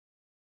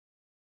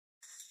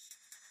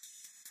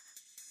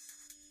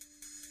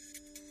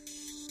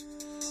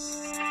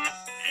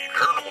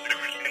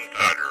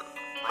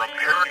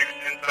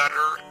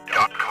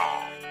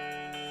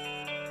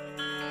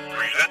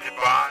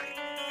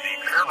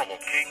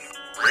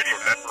Radio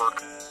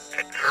Network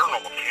at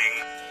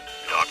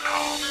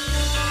ParanormalKing.com.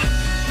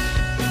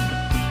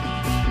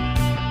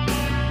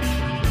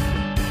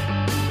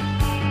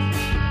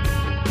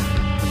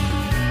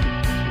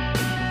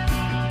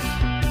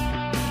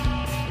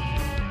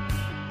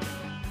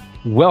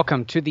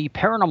 Welcome to the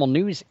Paranormal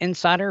News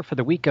Insider for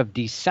the week of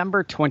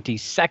December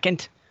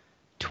 22nd,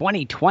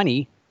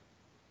 2020,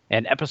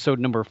 and episode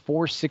number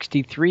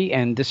 463.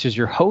 And this is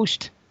your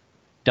host,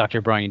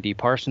 Dr. Brian D.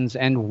 Parsons,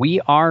 and we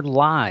are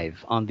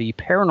live on the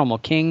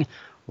Paranormal King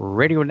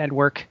Radio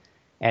Network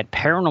at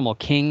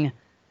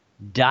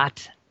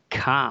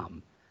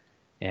ParanormalKing.com.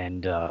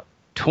 And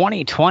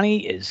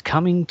 2020 is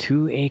coming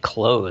to a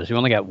close. We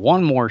only got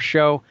one more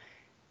show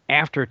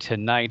after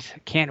tonight.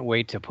 Can't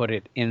wait to put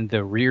it in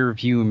the rear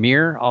view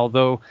mirror,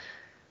 although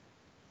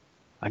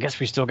I guess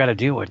we still got to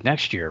deal with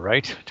next year,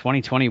 right?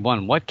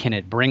 2021, what can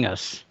it bring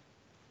us?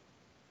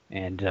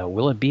 And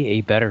will it be a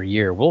better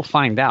year? We'll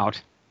find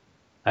out.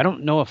 I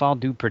don't know if I'll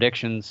do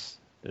predictions.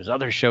 There's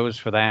other shows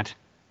for that.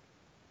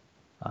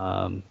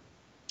 But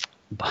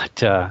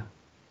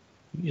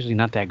usually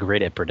not that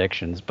great at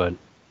predictions, but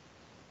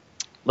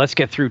let's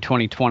get through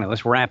 2020.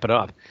 Let's wrap it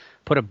up.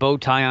 Put a bow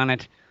tie on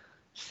it.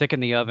 Stick it in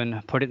the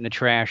oven, put it in the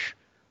trash,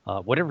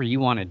 whatever you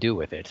want to do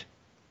with it.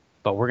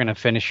 But we're going to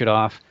finish it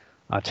off.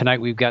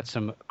 Tonight we've got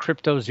some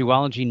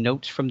cryptozoology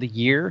notes from the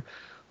year.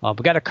 We've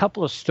got a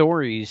couple of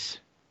stories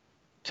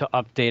to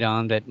update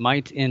on that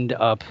might end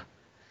up,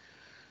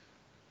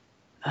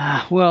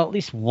 well, at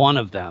least one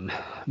of them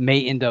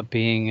may end up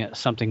being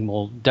something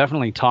we'll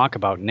definitely talk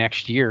about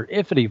next year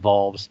if it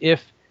evolves,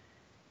 if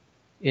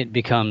it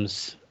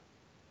becomes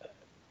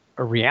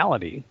a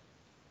reality.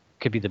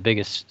 Could be the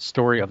biggest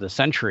story of the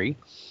century.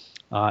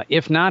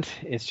 If not,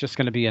 it's just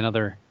going to be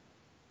another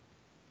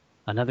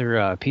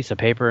piece of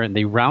paper in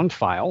the round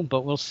file,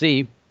 but we'll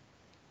see.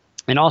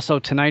 And also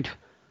tonight,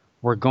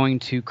 we're going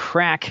to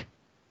crack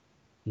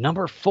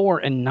number 4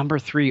 and number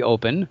 3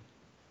 open,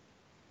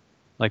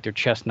 like they're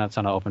chestnuts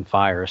on an open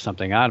fire or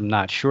something. I'm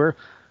not sure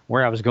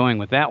where I was going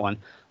with that one.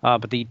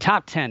 But the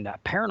top 10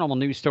 paranormal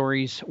news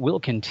stories will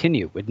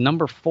continue with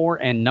number 4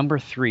 and number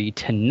 3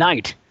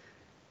 tonight.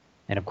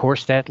 And, of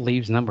course, that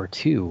leaves number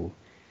 2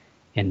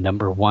 and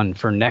number 1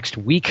 for next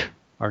week,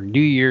 our New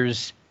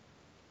Year's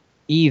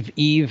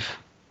Eve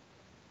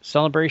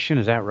celebration.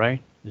 Is that right?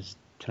 Is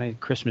tonight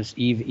Christmas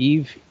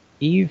Eve?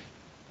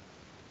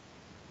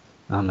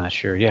 I'm not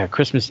sure. Yeah,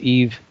 Christmas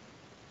Eve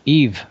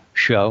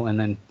show. And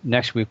then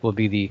next week will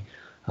be the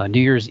New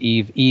Year's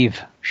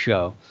Eve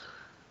show,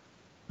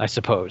 I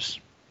suppose.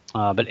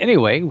 But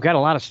anyway, we've got a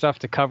lot of stuff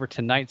to cover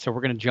tonight, so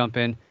we're going to jump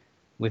in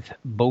with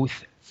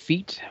both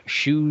feet,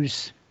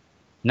 shoes,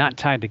 not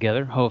tied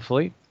together,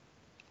 hopefully.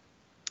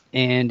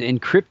 And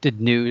encrypted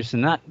news,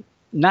 and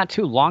not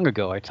too long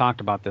ago I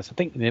talked about this. I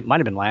think it might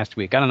have been last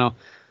week. I don't know.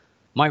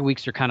 My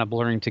weeks are kind of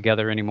blurring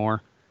together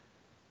anymore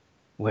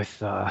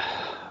with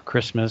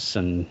Christmas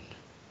and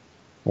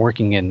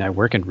I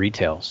work in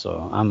retail,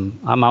 so I'm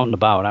out and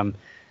about. I'm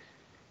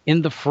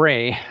in the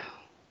fray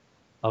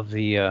of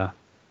the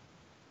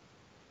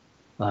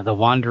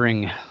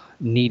wandering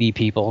needy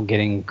people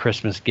getting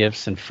Christmas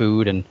gifts and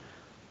food, and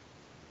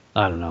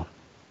I don't know.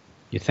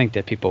 You'd think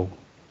that people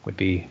would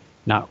be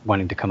not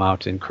wanting to come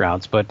out in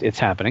crowds, but it's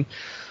happening.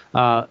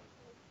 But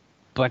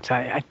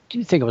I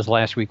do think it was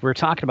last week. We were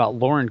talking about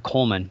Loren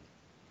Coleman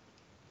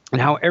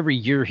and how every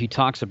year he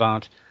talks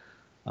about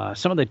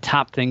some of the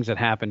top things that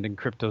happened in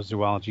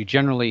cryptozoology.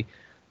 Generally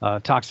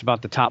talks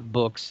about the top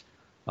books,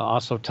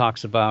 also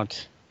talks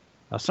about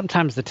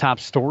sometimes the top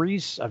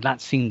stories. I've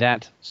not seen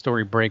that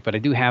story break, but I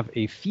do have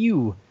a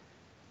few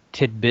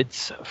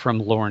tidbits from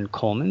Loren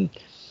Coleman.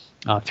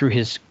 Through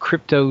his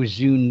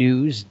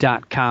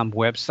cryptozoonews.com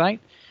website.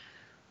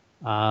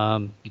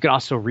 You can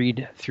also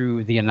read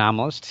through The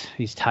Anomalist.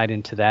 He's tied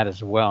into that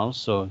as well.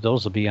 So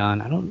those will be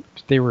on. I don't know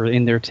if they were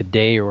in there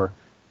today or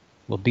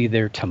will be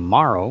there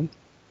tomorrow.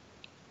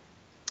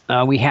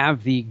 We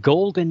have the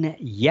Golden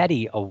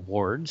Yeti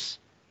Awards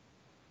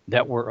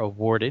that were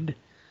awarded.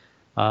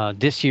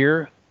 This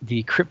year,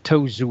 the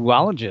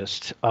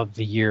Cryptozoologist of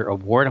the Year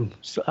Award. I'm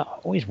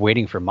always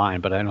waiting for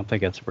mine, but I don't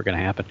think that's ever going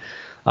to happen.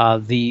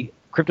 The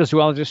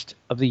Cryptozoologist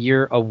of the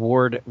Year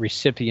Award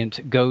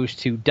recipient goes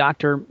to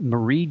Dr.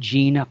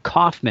 Marie-Jeanne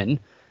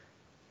Kaufman.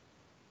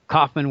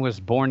 Kaufman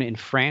was born in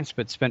France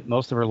but spent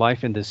most of her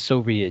life in the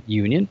Soviet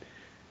Union.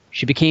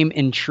 She became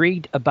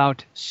intrigued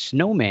about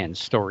snowman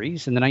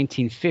stories in the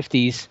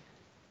 1950s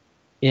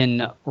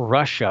in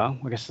Russia,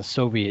 I guess the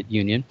Soviet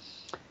Union,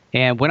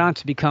 and went on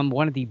to become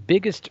one of the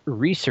biggest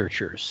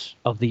researchers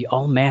of the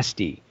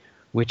Almasty,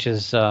 which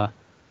is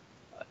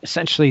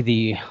essentially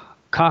the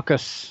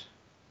Caucasus,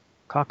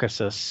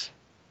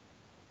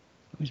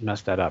 always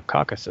mess that up,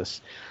 Caucasus,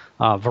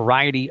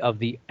 variety of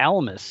the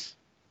Almas.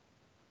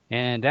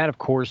 And that, of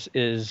course,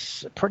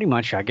 is pretty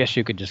much, I guess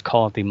you could just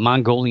call it the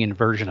Mongolian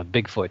version of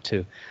Bigfoot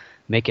to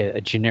make a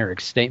generic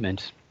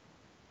statement.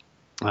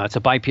 It's a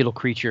bipedal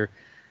creature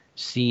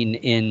seen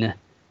in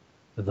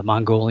the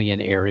Mongolian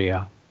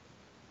area,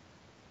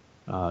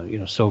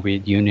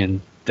 Soviet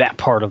Union, that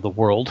part of the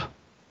world.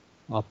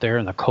 up there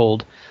in the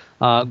cold.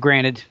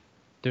 Granted,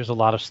 there's a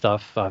lot of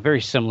stuff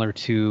very similar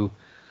to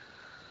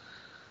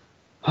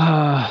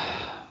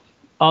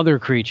other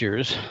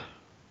creatures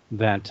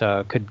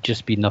that could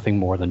just be nothing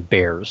more than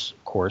bears,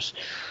 of course.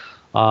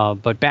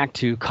 But back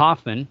to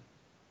Kaufman.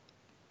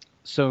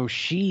 So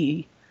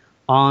she,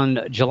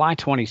 on July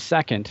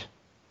 22nd,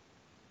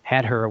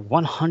 had her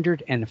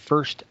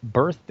 101st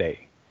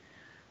birthday.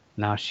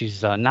 Now,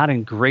 she's not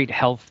in great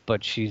health,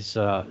 but she's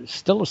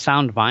still a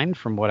sound mind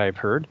from what I've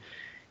heard.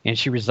 And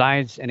she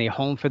resides in a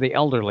home for the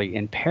elderly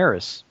in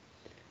Paris.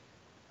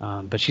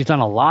 But she's done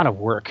a lot of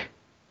work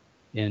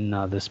in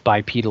this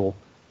bipedal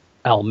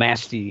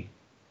Almasty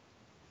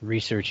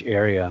research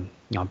area.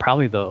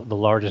 Probably the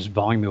largest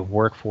volume of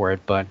work for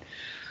it, but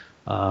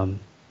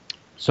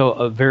so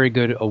a very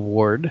good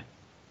award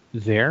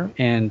there.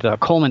 And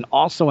Coleman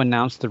also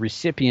announced the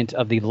recipient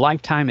of the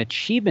Lifetime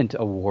Achievement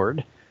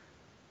Award,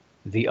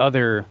 the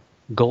other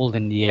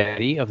Golden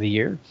Yeti of the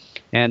year.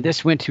 And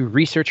this went to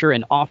researcher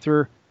and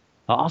author,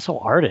 also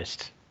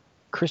artist,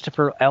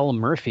 Christopher L.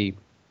 Murphy.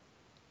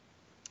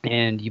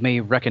 And you may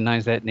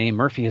recognize that name.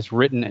 Murphy has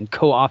written and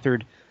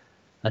co-authored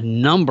a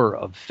number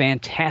of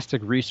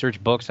fantastic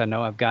research books. I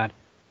know I've got,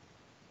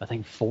 I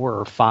think, 4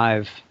 or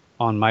 5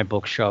 on my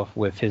bookshelf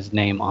with his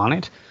name on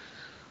it.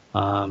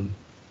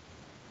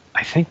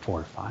 I think 4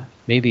 or 5.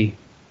 Maybe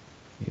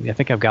I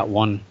think I've got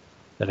one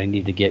that I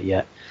need to get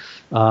yet.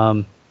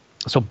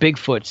 So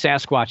Bigfoot,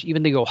 Sasquatch,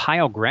 even the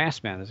Ohio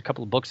Grassman. There's a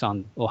couple of books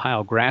on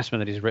Ohio Grassman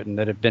that he's written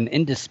that have been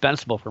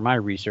indispensable for my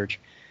research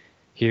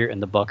here in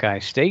the Buckeye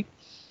State.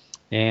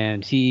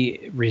 And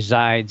he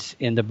resides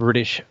in the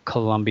British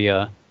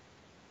Columbia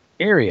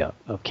area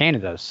of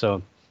Canada.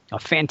 So a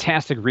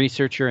fantastic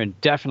researcher and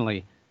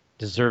definitely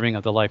deserving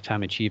of the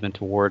Lifetime Achievement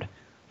Award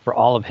for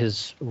all of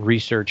his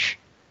research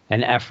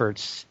and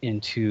efforts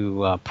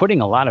into putting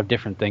a lot of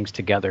different things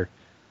together,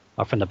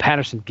 from the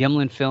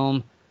Patterson-Gimlin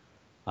film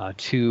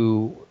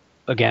to,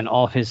 again,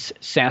 all of his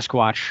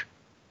Sasquatch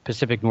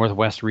Pacific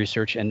Northwest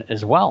research, and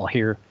as well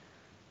here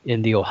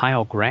in the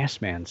Ohio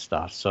Grassman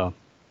stuff. So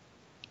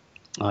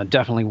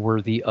definitely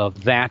worthy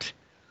of that.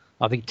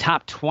 The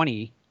top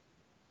 20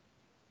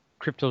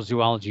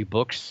 cryptozoology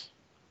books,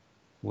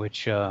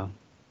 which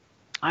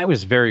I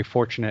was very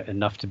fortunate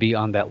enough to be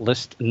on that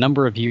list a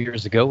number of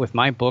years ago with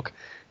my book,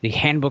 The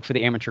Handbook for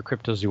the Amateur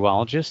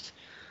Cryptozoologist,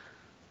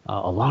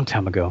 a long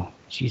time ago.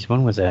 Geez,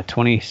 when was that?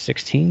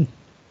 2016?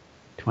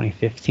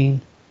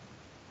 2015?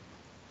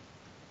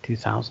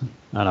 2000?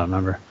 I don't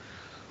remember.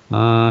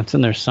 It's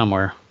in there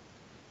somewhere.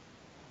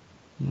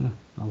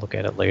 I'll look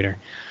at it later.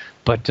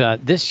 But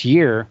this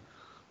year,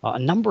 a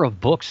number of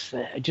books,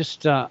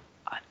 just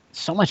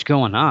so much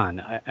going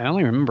on. I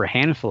only remember a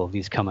handful of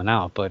these coming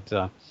out, but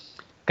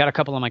got a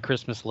couple on my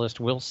Christmas list.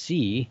 We'll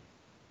see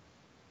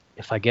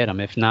if I get them.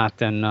 If not,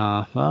 then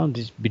I'll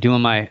just be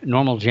doing my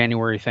normal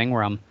January thing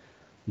where I'm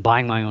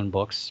buying my own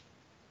books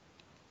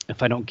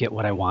if I don't get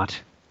what I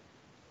want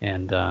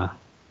and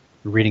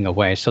reading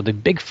away. So the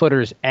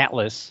Bigfooters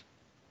Atlas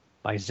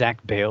by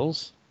Zach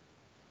Bales.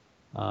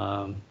 It's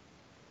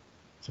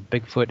a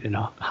Bigfoot and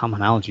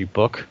Hominology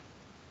book.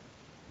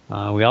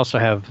 We also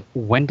have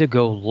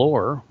Wendigo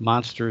Lore,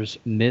 Monsters,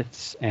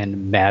 Myths,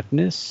 and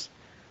Madness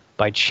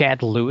by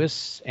Chad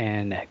Lewis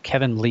and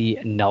Kevin Lee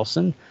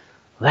Nelson.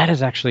 That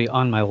is actually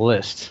on my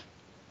list.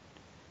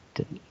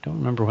 Don't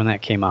remember when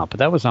that came out, but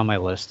that was on my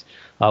list.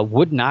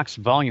 Wood Knox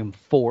Volume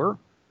 4,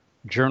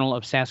 Journal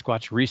of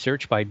Sasquatch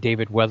Research by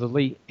David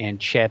Weatherly and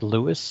Chad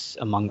Lewis,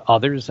 among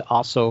others,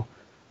 also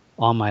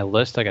on my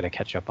list. I got to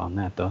catch up on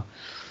that, though.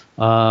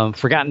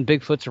 Forgotten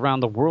Bigfoots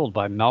Around the World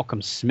by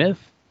Malcolm Smith.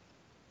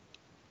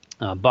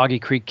 Boggy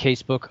Creek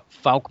Casebook,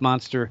 Fouke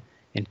Monster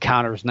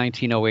Encounters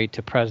 1908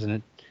 to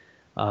Present,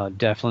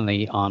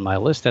 definitely on my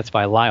list. That's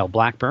by Lyle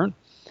Blackburn.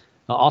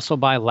 Also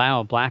by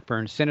Lyle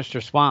Blackburn,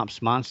 Sinister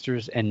Swamps,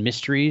 Monsters and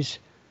Mysteries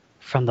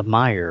from the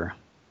Mire.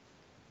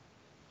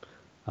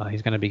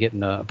 He's going to be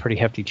getting a pretty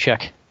hefty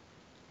check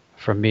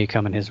from me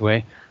coming his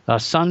way.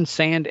 Sun,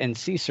 Sand, and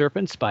Sea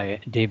Serpents by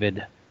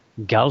David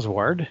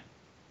Gausward.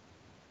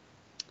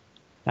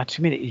 Not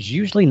too many. It's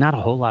usually not a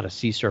whole lot of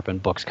sea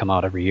serpent books come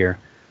out every year.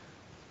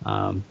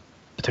 But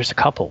there's a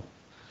couple.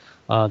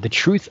 The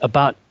Truth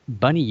About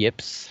Bunny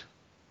Yips.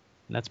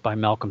 And that's by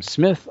Malcolm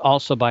Smith.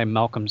 Also by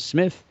Malcolm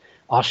Smith,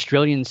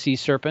 Australian Sea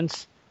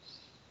Serpents.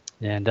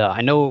 And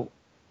I know,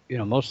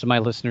 most of my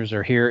listeners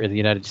are here in the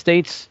United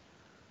States.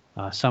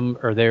 Some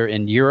are there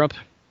in Europe.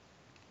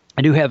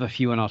 I do have a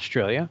few in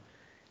Australia.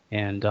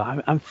 And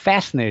I'm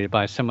fascinated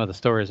by some of the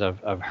stories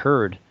I've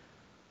heard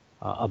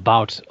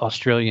about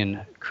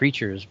Australian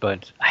creatures,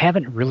 but I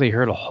haven't really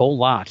heard a whole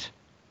lot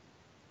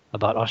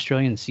about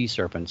Australian sea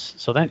serpents.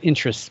 So that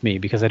interests me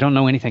because I don't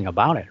know anything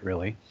about it,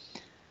 really.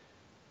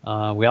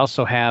 We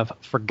also have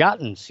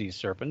Forgotten Sea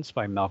Serpents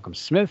by Malcolm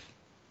Smith.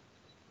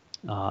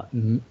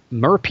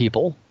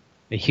 Merpeople,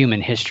 A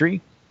Human History.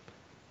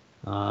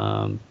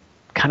 Kind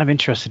of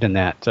interested in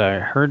that. I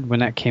heard when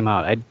that came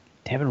out. I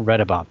haven't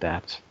read about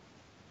that.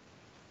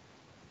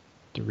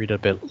 To read a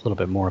little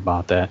bit more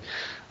about that.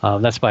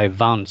 That's by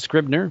Von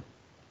Scribner.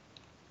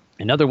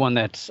 Another one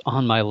that's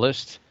on my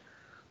list,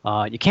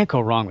 you can't go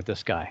wrong with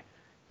this guy.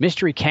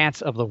 Mystery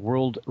Cats of the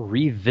World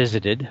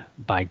Revisited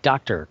by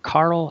Dr.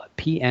 Carl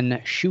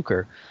P.N.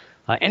 Schuker.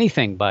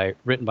 Anything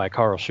written by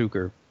Carl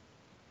Schuker,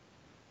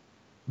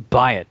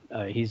 buy it.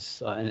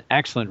 He's an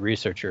excellent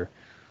researcher.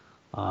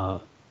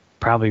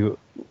 Probably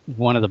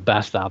one of the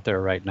best out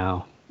there right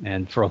now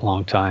and for a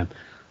long time.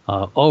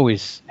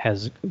 Always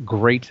has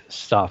great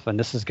stuff. And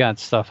this has got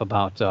stuff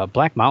about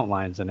black mountain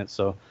lions in it.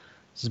 So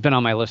this has been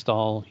on my list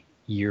all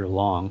year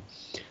long.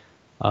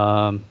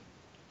 The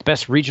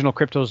best regional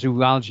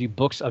cryptozoology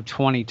books of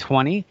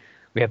 2020.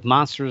 We have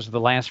Monsters of the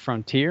Last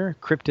Frontier,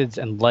 Cryptids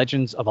and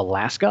Legends of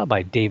Alaska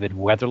by David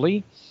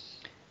Weatherly.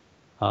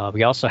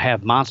 We also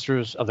have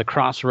Monsters of the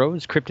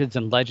Crossroads, Cryptids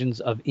and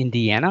Legends of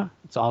Indiana.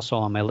 It's also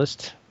on my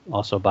list,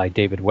 also by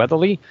David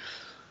Weatherly.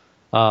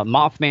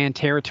 Mothman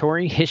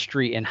Territory,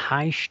 History and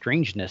High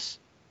Strangeness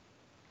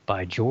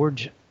by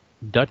George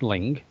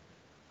Dudling.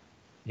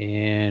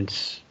 And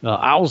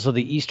Owls of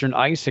the Eastern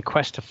Ice, A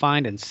Quest to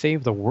Find and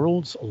Save the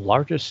World's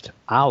Largest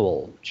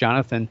Owl,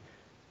 Jonathan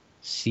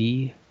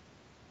C.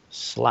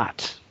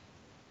 Slott.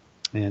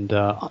 And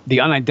The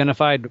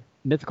Unidentified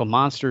Mythical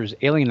Monsters,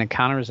 Alien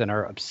Encounters, and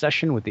Our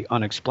Obsession with the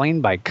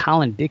Unexplained by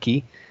Colin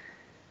Dickey.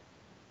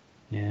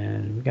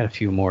 And we got a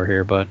few more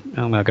here, but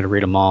I'm not going to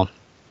read them all.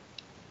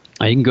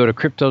 You can go to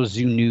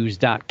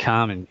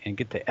cryptozoonews.com and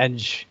get the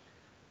edge.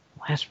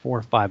 Last 4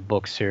 or 5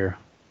 books here.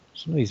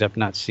 Some of these I've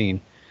not seen.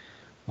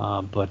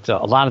 But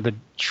a lot of the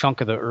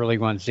chunk of the early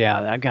ones,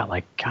 yeah, I've got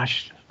like,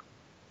 gosh,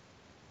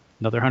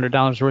 another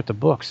 $100 worth of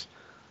books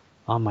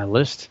on my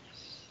list.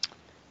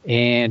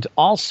 And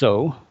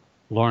also,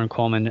 Lauren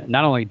Coleman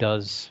not only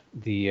does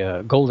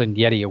the Golden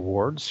Yeti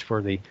Awards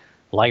for the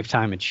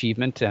Lifetime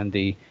Achievement and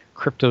the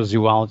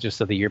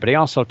Cryptozoologist of the Year, but he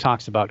also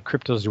talks about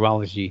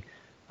cryptozoology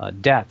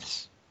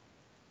deaths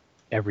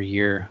every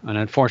year. And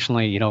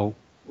unfortunately, you know,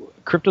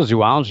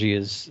 cryptozoology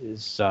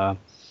is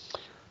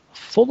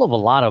full of a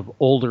lot of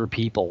older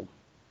people.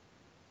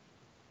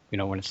 You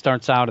know, when it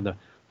starts out in the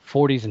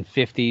 40s and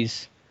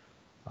 50s,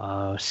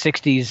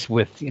 60s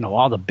with, you know,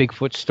 all the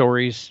Bigfoot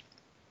stories.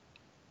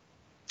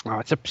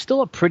 It's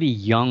still a pretty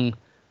young,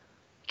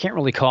 can't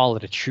really call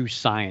it a true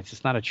science.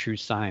 It's not a true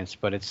science,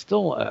 but it's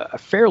still a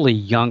fairly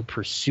young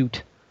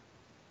pursuit,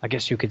 I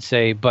guess you could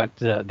say. But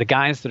the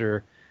guys that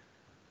are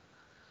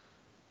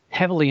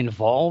heavily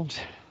involved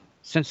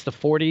since the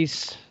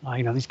 40s,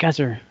 you know, these guys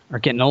are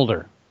getting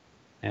older.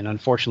 And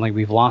unfortunately,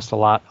 we've lost a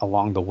lot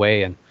along the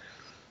way.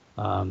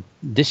 And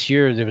this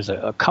year, there was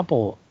a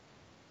couple,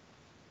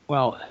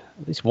 well,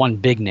 at least one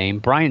big name,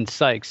 Brian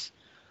Sykes,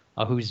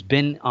 who's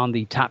been on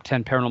the top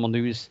 10 Paranormal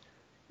News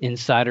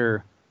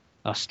Insider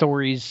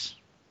stories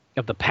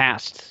of the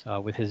past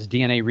with his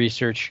DNA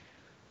research,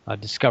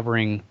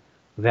 discovering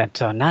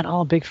that not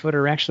all Bigfoot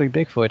are actually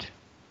Bigfoot.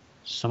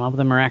 Some of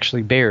them are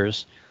actually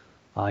bears.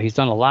 He's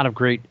done a lot of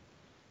great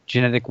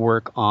genetic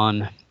work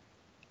on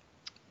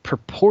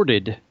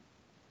purported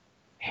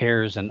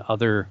hares and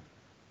other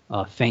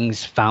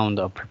things found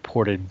of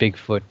purported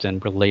Bigfoot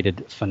and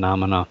related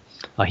phenomena.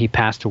 He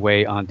passed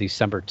away on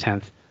December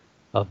 10th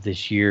of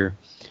this year.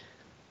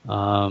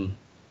 And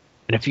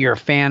if you're a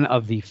fan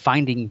of the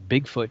Finding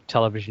Bigfoot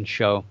television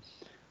show,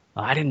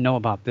 I didn't know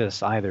about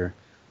this either.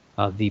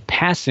 The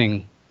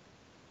passing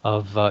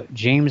of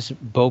James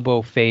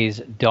Bobo Fay's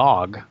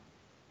dog,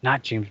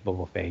 not James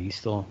Bobo Fay, he's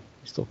still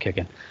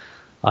kicking.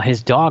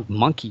 His dog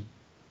Monkey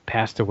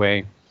passed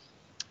away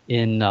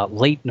in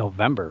late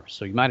November.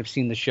 So you might have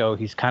seen the show.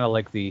 He's kind of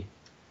like the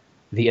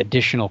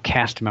additional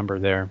cast member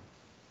there.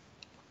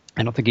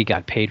 I don't think he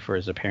got paid for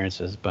his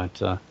appearances,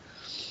 but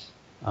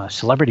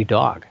Celebrity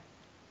Dog,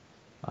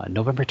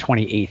 November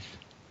 28th.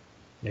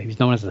 He's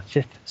known as the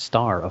 5th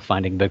star of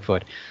Finding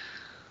Bigfoot.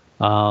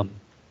 A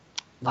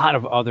lot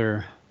of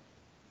other,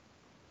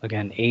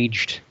 again,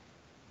 aged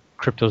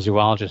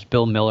cryptozoologists.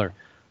 Bill Miller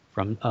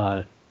from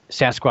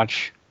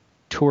Sasquatch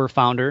Tour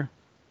founder,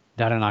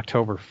 died on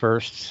October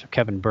 1st.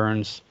 Kevin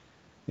Burns,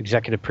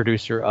 executive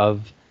producer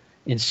of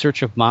In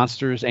Search of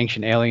Monsters,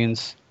 Ancient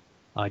Aliens,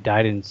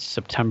 died in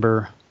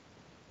September.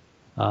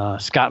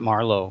 Scott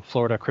Marlowe,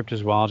 Florida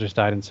cryptozoologist,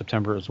 died in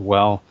September as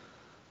well.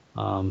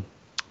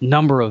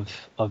 Number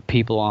of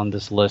people on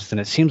this list,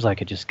 and it seems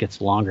like it just gets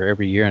longer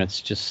every year, and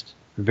it's just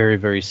very,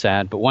 very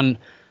sad. But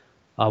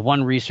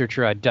one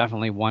researcher I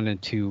definitely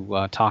wanted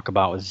to talk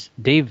about was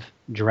David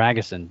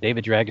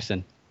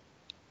Drageson,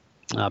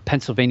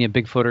 Pennsylvania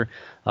Bigfooter,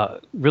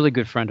 really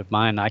good friend of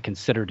mine. I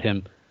considered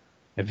him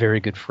a very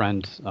good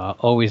friend.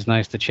 Always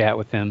nice to chat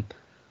with him.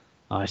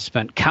 I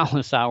spent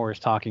countless hours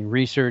talking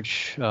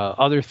research,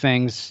 other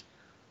things,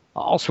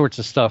 all sorts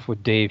of stuff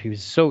with Dave. He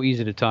was so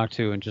easy to talk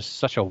to and just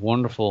such a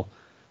wonderful,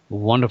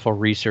 wonderful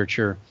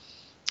researcher.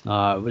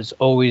 It was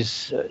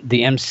always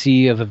the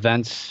MC of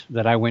events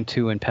that I went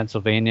to in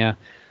Pennsylvania.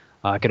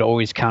 I could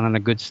always count on a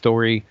good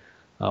story,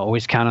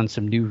 always count on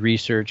some new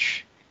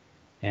research.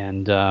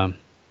 And it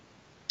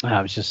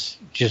was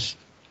just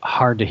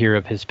hard to hear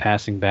of his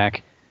passing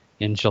back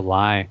in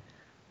July.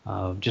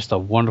 Just a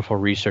wonderful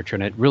researcher,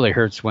 and it really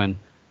hurts when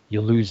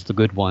you lose the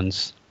good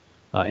ones.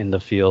 in the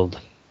field.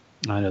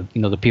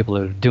 The people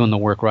that are doing the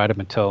work right up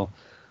until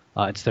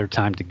it's their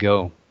time to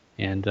go.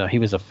 And he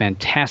was a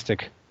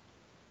fantastic,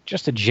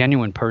 just a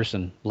genuine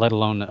person, let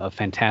alone a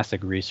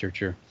fantastic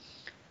researcher.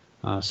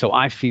 So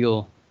I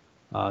feel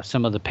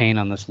some of the pain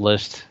on this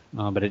list,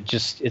 but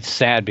it's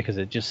sad because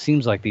it just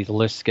seems like these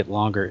lists get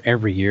longer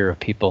every year of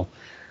people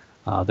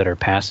that are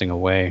passing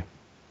away.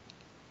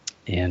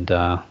 And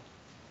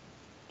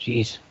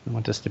geez, I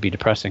want this to be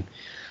depressing.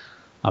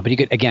 But you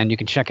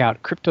can check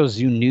out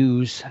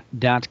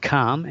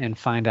cryptozoonews.com and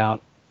find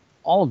out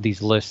all of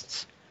these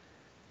lists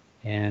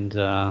and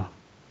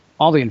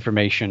all the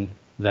information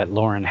that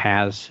Lauren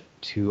has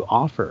to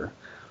offer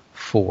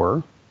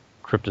for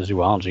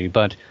cryptozoology.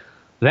 But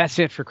that's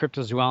it for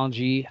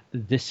cryptozoology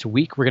this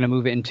week. We're going to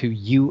move into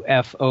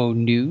UFO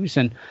news.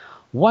 And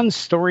one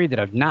story that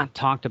I've not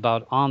talked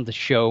about on the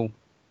show,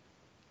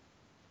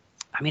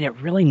 I mean, it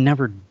really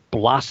never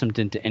blossomed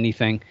into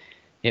anything.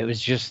 It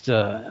was just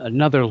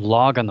another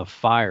log on the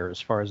fire as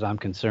far as I'm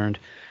concerned.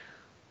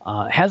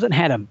 Hasn't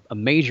had a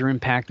major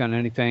impact on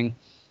anything.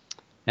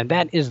 And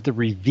that is the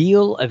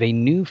reveal of a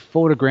new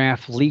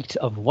photograph leaked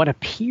of what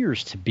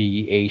appears to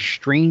be a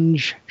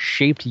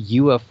strange-shaped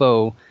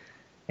UFO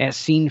as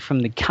seen from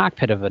the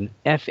cockpit of an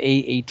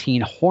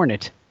FA-18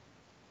 Hornet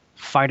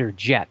fighter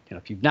jet.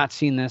 If you've not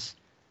seen this,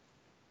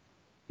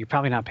 you're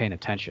probably not paying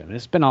attention.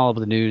 It's been all over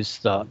the news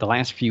the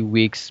last few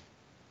weeks.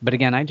 But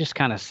again, I just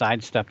kind of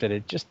sidestepped it.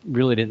 It just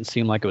really didn't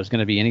seem like it was going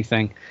to be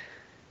anything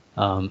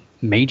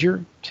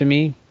major to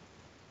me.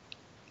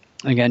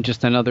 Again,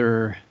 just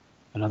another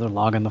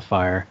log on the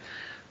fire.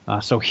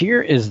 So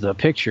here is the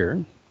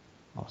picture.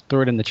 I'll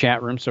throw it in the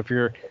chat room. So if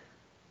you're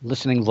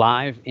listening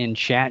live in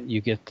chat,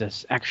 you get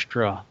this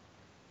extra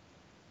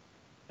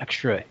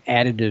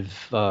additive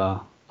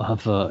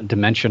of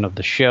dimension of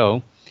the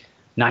show.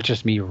 Not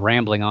just me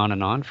rambling on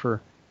and on for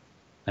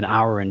an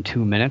hour and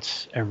 2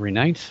 minutes every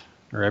night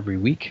or every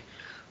week.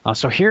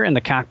 So here in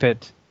the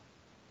cockpit,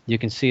 you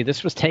can see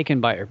this was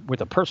taken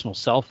with a personal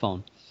cell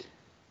phone.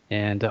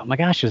 And oh my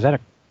gosh, is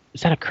that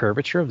a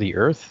curvature of the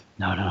Earth?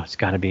 No, it's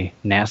got to be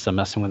NASA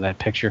messing with that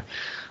picture.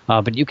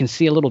 But you can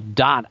see a little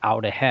dot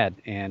out ahead,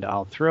 and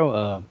I'll throw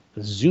a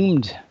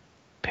zoomed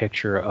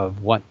picture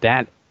of what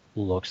that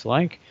looks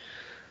like.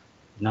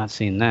 Not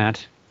seen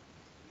that.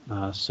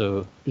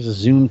 So there's a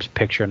zoomed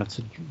picture, and it's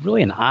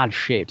really an odd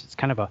shape. It's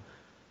kind of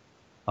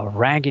a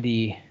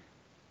raggedy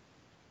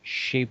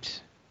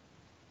shaped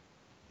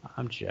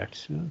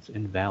object. Oh, it's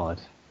invalid.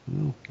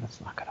 Oh,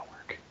 that's not going to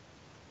work.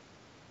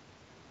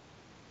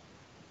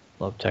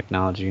 Love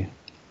technology.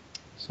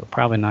 So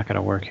probably not going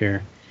to work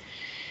here.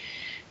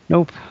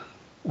 Nope.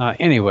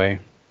 Anyway,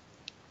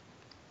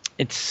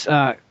 it's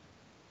kind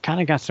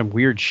of got some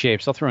weird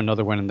shapes. I'll throw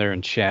another one in there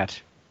in chat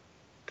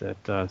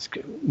that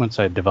once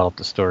I develop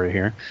the story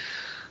here.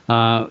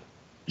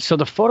 So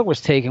the photo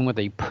was taken with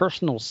a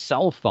personal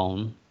cell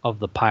phone of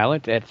the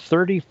pilot at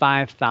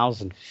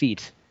 35,000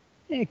 feet,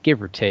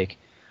 give or take.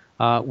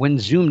 When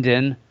zoomed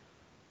in,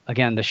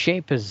 again, the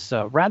shape is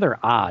rather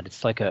odd.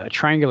 It's like a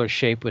triangular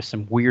shape with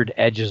some weird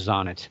edges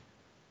on it,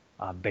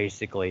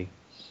 basically.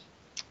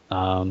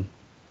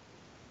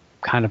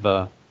 Kind of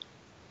a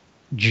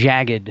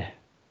jagged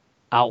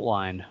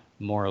outline,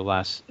 more or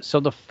less. So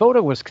the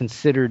photo was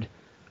considered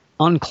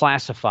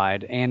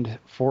unclassified and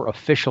for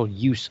official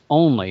use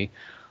only,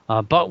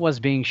 but was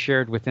being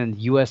shared within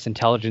U.S.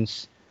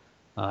 intelligence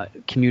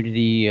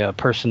community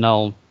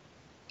personnel,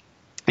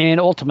 and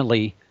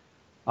ultimately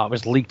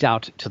was leaked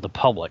out to the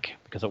public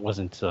because it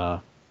wasn't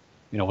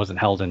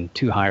held in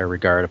too high a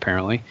regard,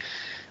 apparently.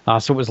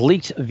 So it was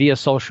leaked via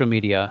social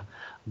media.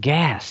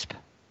 Gasp!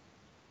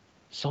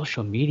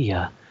 Social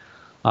media.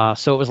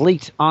 So it was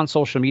leaked on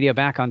social media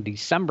back on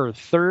December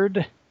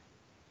 3rd,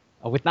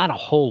 with not a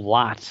whole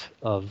lot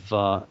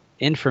of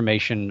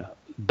information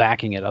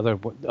backing it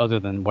other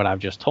than what I've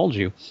just told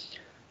you.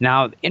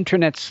 Now,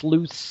 internet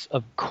sleuths,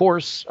 of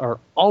course, are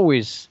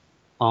always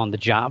on the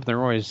job.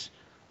 They're always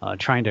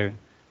trying to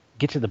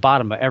get to the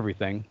bottom of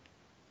everything.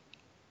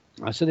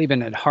 So they've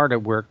been hard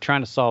at work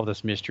trying to solve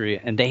this mystery,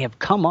 and they have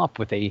come up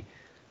with a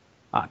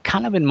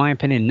kind of, in my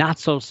opinion, not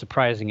so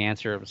surprising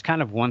answer. It was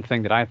kind of one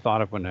thing that I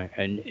thought of when I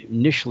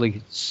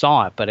initially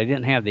saw it, but I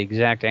didn't have the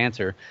exact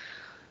answer.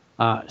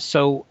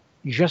 So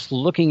just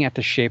looking at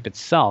the shape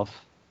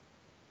itself,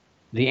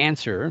 the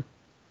answer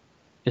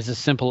is as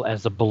simple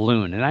as a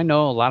balloon. And I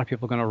know a lot of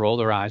people are going to roll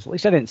their eyes. At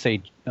least I didn't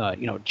say,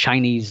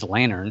 Chinese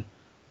lantern,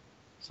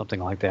 something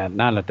like that.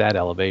 Not at that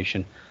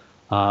elevation.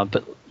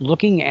 But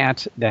looking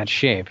at that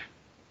shape,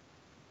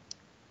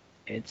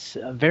 it's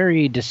a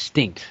very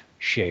distinct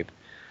shape.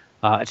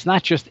 It's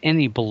not just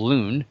any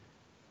balloon.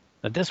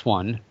 But this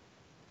one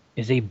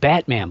is a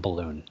Batman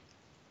balloon.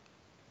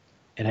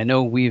 And I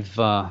know we've,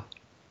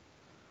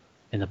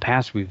 in the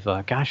past,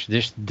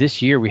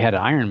 this year we had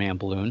an Iron Man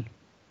balloon.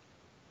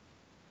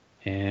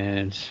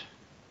 And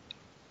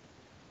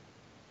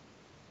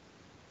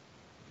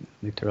let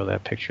me throw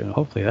that picture.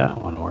 Hopefully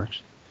that one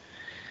works.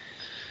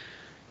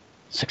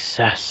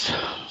 Success.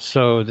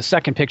 So the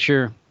second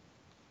picture,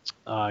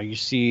 you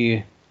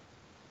see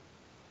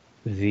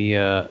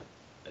the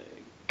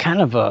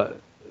kind of a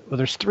well,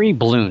 there's three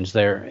balloons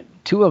there.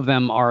 Two of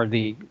them are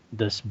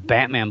this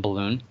Batman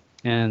balloon,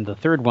 and the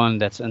third one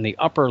that's in the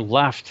upper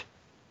left,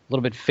 a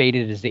little bit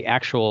faded, is the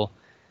actual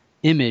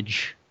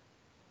image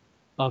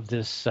of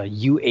this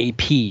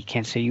UAP.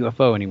 Can't say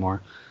UFO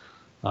anymore.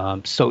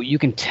 So you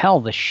can tell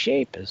the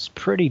shape is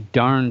pretty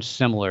darn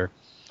similar.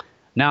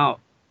 Now,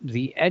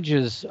 the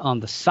edges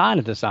on the side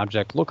of this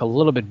object look a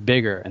little bit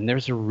bigger, and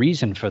there's a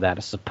reason for that.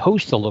 It's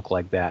supposed to look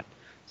like that.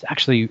 It's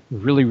actually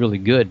really, really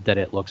good that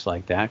it looks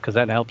like that, because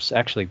that helps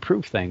actually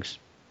prove things.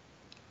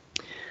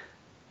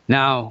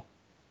 Now,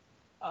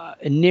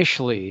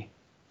 initially,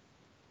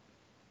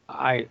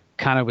 I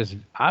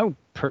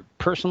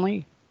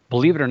personally,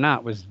 believe it or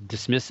not, was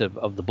dismissive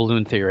of the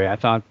balloon theory. I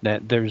thought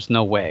that there's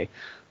no way.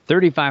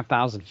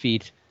 35,000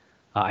 feet,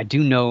 I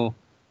do know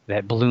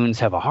that balloons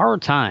have a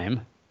hard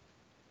time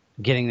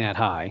getting that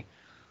high.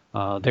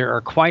 There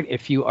are quite a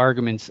few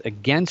arguments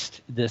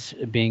against this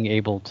being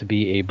able to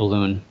be a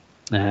balloon.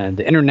 And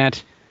the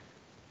internet,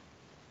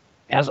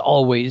 as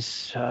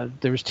always,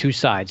 there's two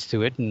sides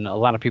to it, and a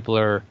lot of people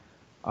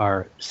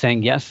are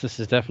saying, yes, this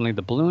is definitely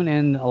the balloon,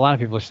 and a lot of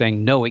people are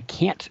saying, no, it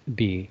can't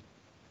be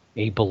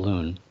a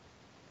balloon.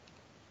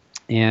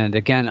 And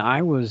again,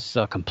 I was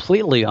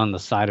completely on the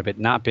side of it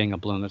not being a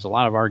balloon. There's a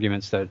lot of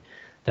arguments that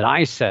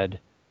I said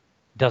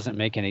doesn't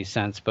make any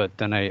sense, but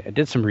then I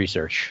did some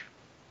research,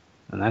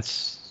 and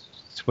that's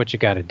what you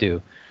got to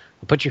do.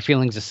 Put your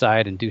feelings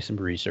aside and do some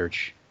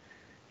research,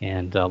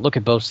 and look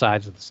at both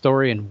sides of the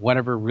story, and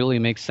whatever really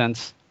makes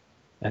sense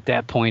at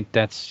that point,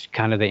 that's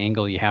kind of the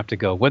angle you have to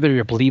go, whether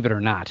you believe it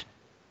or not.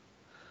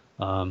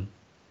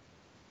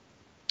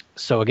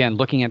 So again,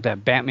 looking at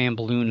that Batman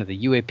balloon of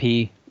the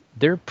UAP,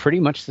 they're pretty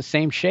much the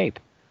same shape.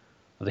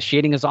 The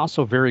shading is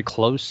also very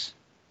close,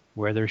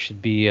 where there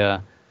should be,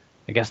 I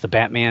guess, the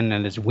Batman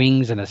and his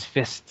wings and his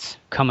fists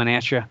coming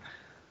at you.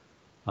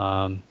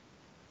 So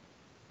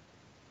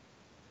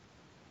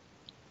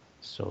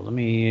let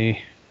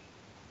me,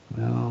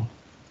 well,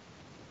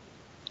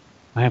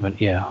 I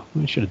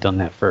should have done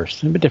that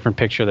first. I have a different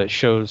picture that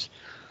shows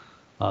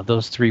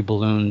those three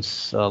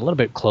balloons a little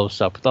bit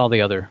close up with all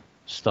the other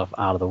stuff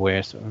out of the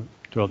way. So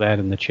throw that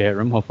in the chat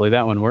room. Hopefully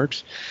that one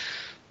works.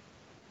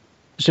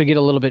 So you get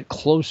a little bit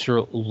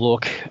closer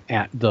look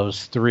at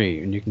those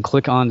three, and you can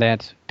click on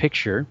that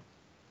picture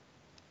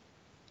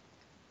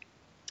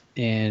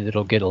and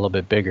it'll get a little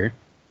bit bigger.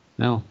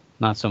 No,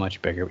 not so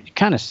much bigger, but you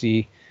kind of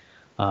see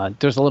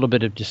there's a little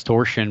bit of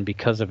distortion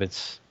because of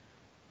it's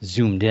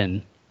zoomed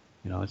in.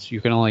 You know, you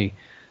can only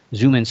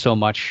zoom in so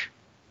much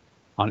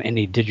on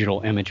any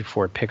digital image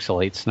before it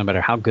pixelates, no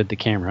matter how good the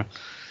camera.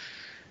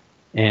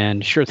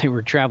 And sure, they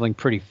were traveling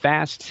pretty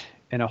fast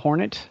in a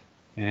Hornet,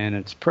 and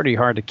it's pretty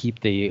hard to keep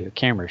the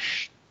camera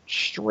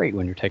straight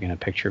when you're taking a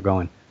picture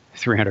going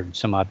 300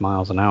 some odd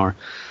miles an hour.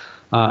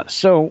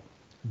 So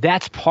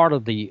that's part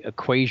of the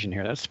equation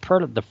here. That's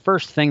part of the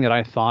first thing that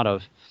I thought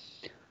of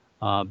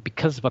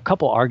because of a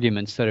couple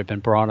arguments that have been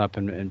brought up,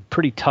 and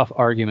pretty tough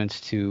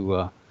arguments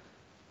to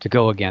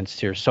go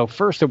against here. So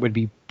first, it would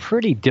be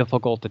pretty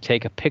difficult to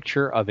take a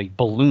picture of a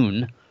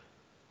balloon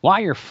while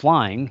you're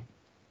flying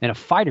in a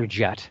fighter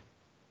jet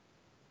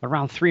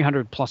around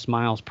 300 plus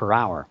miles per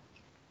hour.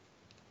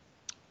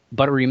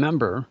 But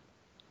remember,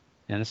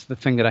 and this is the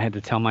thing that I had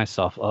to tell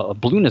myself, a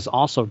balloon is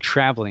also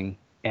traveling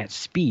at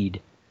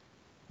speed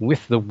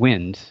with the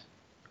wind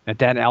at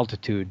that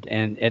altitude.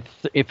 And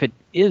if it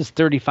is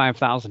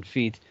 35,000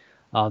 feet,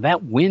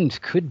 that wind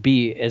could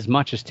be as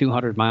much as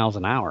 200 miles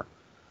an hour.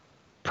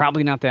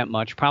 Probably not that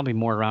much, probably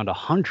more around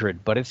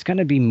 100, but it's going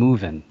to be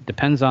moving.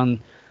 Depends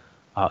on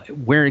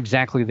where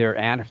exactly they're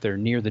at, if they're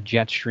near the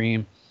jet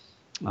stream.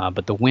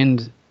 But the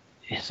wind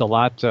is a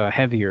lot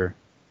heavier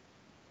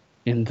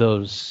in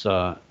those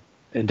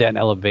in that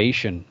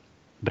elevation.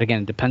 But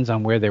again, it depends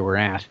on where they were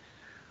at.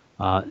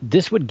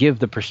 This would give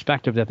the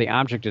perspective that the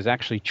object is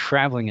actually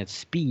traveling at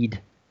speed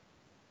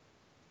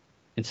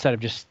instead of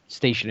just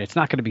stationary. It's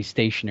not going to be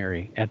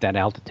stationary at that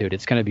altitude.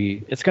 It's going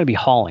to be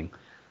hauling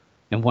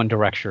in one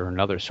direction or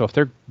another. So if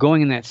they're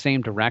going in that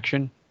same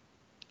direction,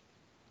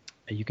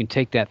 you can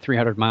take that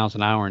 300 miles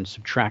an hour and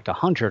subtract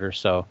 100 or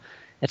so.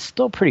 It's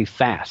still pretty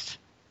fast.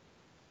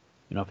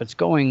 You know, if it's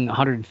going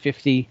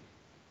 150,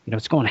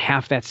 it's going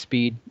half that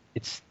speed.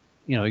 It's,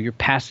 you're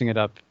passing it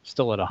up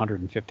still at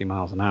 150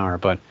 miles an hour,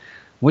 but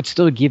would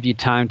still give you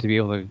time to be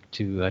able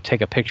to take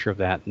a picture of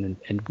that.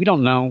 And we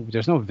don't know.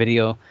 There's no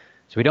video,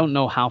 so we don't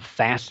know how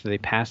fast they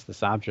pass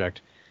this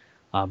object.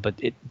 But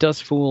it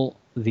does fool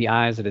the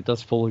eyes, and it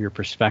does fool your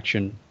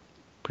perspective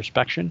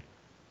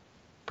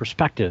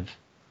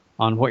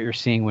on what you're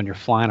seeing when you're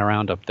flying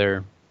around up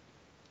there.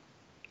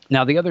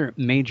 Now, the other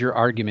major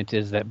argument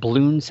is that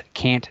balloons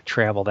can't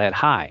travel that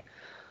high.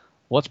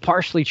 Well, it's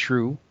partially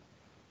true,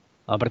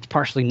 but it's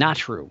partially not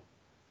true.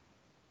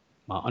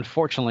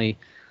 Unfortunately,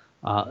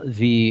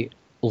 the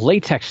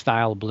latex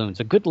style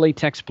balloons, a good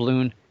latex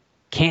balloon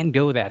can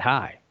go that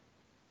high.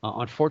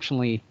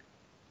 Unfortunately,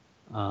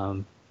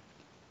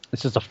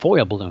 This is a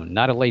foil balloon,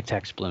 not a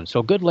latex balloon. So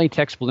a good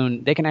latex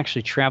balloon, they can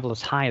actually travel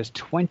as high as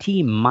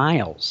 20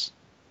 miles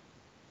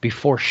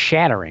before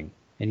shattering.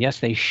 And yes,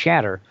 they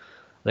shatter.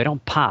 They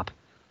don't pop.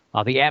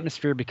 The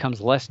atmosphere becomes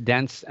less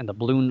dense and the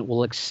balloon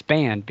will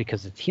expand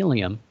because it's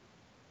helium.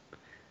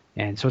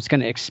 And so it's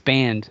going to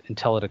expand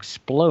until it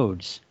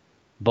explodes.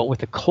 But with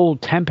the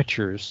cold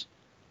temperatures,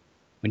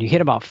 when you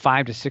hit about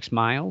 5 to 6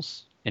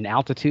 miles in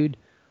altitude,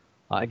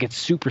 it gets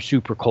super,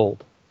 super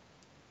cold.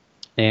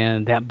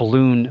 And that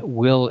balloon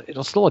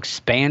it'll still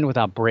expand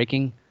without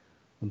breaking,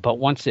 but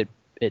once it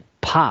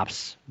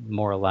pops,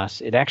 more or less,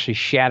 it actually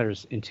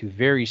shatters into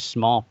very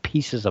small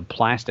pieces of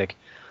plastic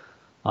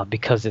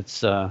because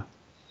it's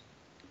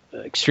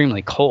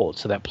extremely cold.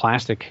 So that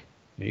plastic,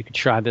 you could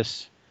try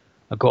this,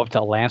 go up to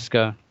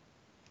Alaska,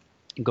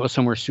 go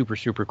somewhere super,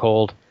 super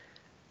cold,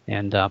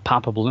 and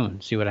pop a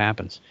balloon, see what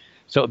happens.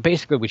 So it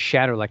basically would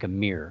shatter like a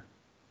mirror,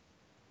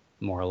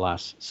 more or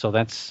less. So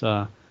that's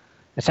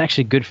it's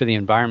actually good for the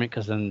environment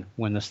because then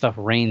when the stuff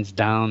rains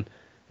down,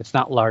 it's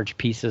not large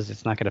pieces.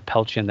 It's not going to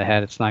pelt you in the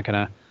head. It's not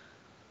going to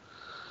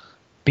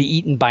be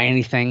eaten by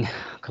anything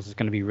because it's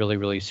going to be really,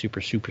 really super,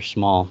 super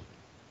small.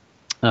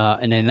 In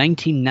a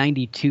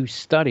 1992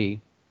 study,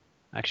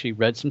 I actually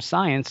read some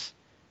science.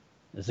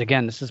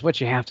 This is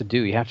what you have to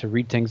do. You have to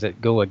read things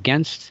that go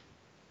against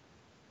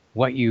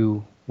what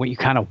you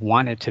kind of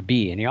want it to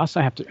be. And you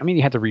also have to,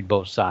 you have to read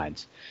both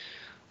sides.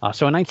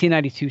 So a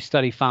 1992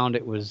 study found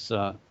it was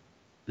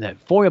that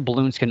foil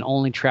balloons can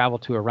only travel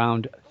to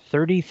around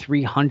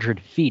 3,300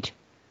 feet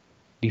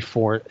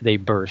before they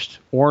burst,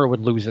 or it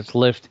would lose its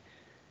lift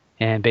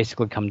and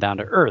basically come down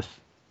to Earth.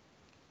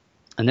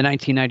 In the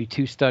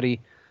 1992 study,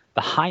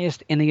 the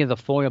highest any of the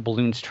foil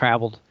balloons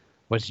traveled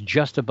was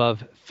just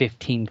above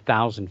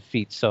 15,000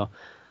 feet, so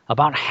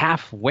about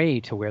halfway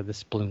to where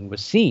this balloon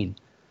was seen.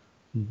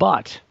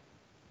 But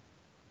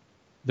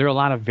there are a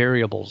lot of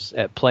variables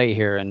at play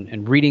here,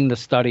 and reading the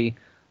study,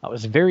 it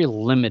was very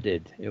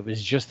limited. It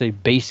was just a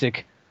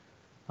basic,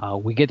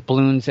 we get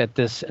balloons at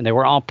this, and they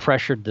were all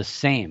pressured the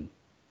same.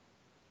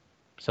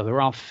 So they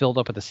were all filled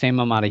up with the same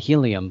amount of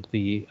helium,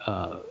 the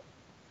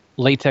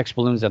latex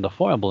balloons and the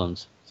foil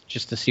balloons,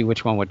 just to see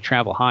which one would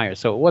travel higher.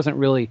 So it wasn't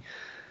really,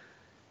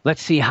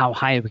 let's see how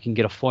high we can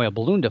get a foil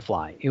balloon to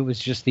fly. It was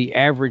just the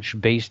average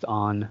based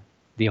on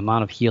the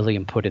amount of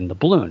helium put in the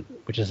balloon,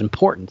 which is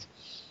important.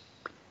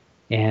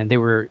 And they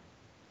were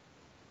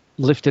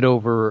lifted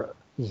over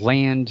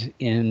land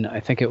in, I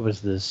think it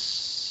was the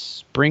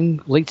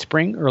late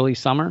spring, early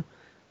summer.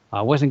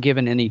 Wasn't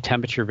given any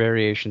temperature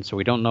variation, so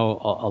we don't know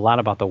a lot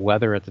about the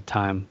weather at the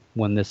time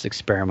when this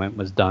experiment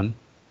was done.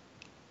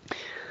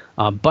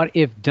 But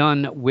if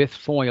done with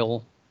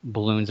foil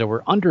balloons that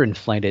were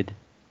underinflated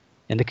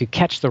and they could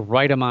catch the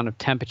right amount of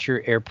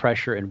temperature, air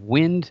pressure, and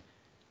wind,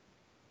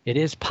 it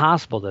is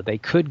possible that they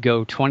could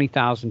go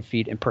 20,000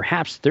 feet and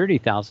perhaps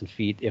 30,000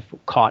 feet if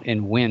caught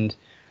in wind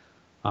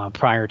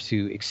prior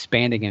to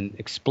expanding and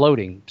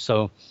exploding.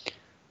 So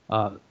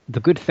the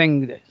good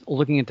thing,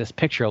 looking at this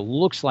picture, it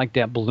looks like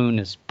that balloon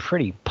is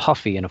pretty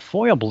puffy, and a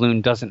foil balloon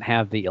doesn't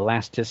have the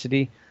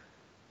elasticity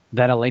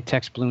that a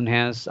latex balloon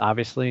has,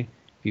 obviously.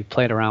 If you've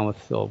played around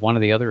with one or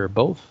the other or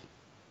both,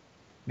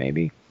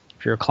 maybe.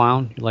 If you're a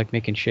clown, you like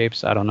making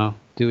shapes, I don't know.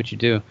 Do what you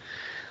do.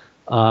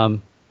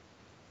 But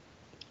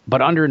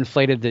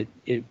underinflated,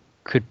 it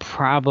could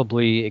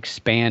probably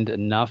expand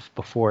enough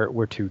before it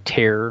were to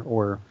tear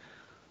or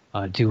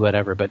do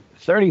whatever. But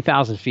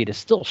 30,000 feet is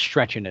still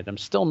stretching it. I'm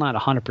still not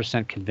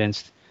 100%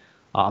 convinced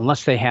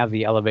unless they have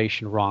the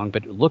elevation wrong.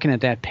 But looking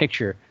at that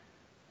picture,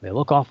 they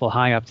look awful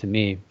high up to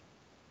me.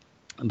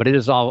 But it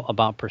is all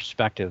about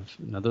perspective.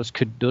 Now,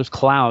 those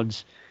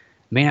clouds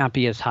may not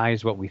be as high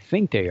as what we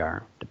think they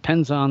are.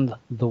 Depends on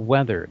the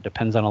weather.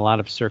 Depends on a lot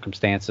of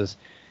circumstances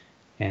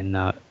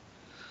and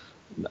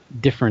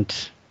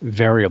different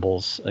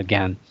variables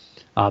again.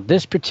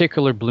 This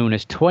particular balloon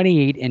is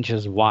 28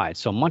 inches wide,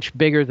 so much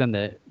bigger than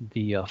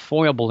the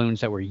foil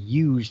balloons that were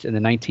used in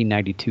the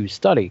 1992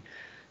 study.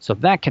 So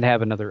that could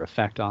have another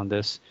effect on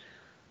this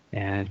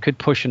and could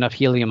push enough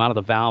helium out of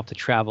the valve to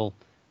travel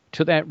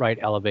to that right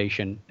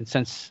elevation. And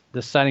since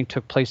the sighting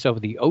took place over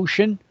the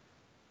ocean,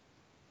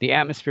 the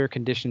atmospheric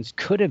conditions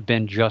could have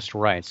been just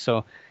right.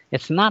 So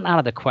it's not out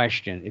of the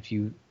question. If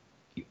you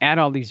add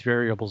all these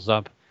variables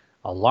up,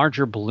 a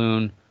larger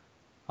balloon,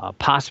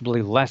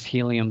 possibly less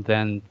helium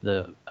than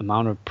the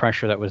amount of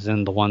pressure that was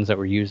in the ones that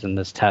were used in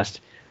this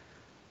test.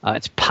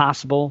 It's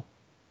possible.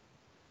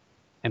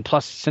 And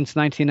plus, since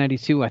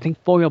 1992, I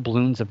think foil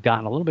balloons have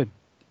gotten a little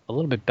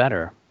bit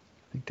better.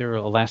 I think their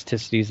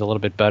elasticity is a little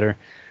bit better.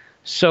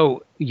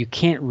 So you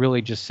can't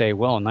really just say,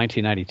 well, in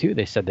 1992,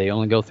 they said they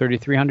only go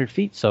 3,300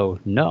 feet. So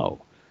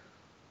no,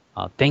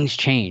 things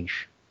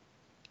change.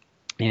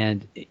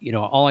 And,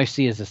 all I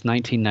see is this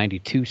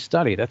 1992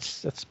 study.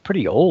 That's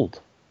pretty old.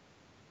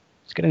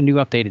 Let's get a new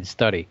updated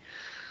study.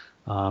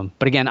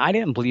 But again, I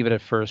didn't believe it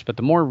at first, but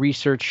the more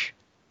research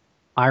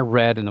I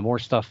read and the more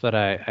stuff that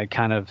I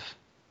kind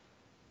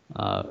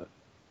of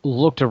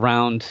looked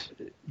around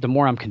the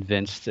more I'm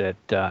convinced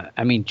that,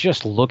 I mean,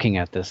 just looking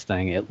at this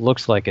thing, it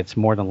looks like it's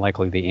more than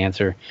likely the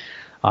answer.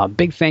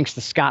 Big thanks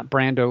to Scott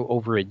Brando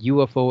over at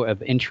UFO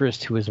of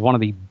Interest, who is one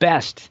of the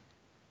best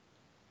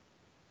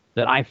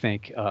that I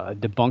think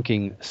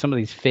debunking some of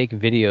these fake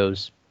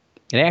videos.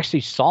 It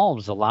actually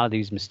solves a lot of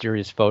these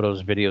mysterious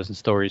photos, videos, and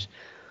stories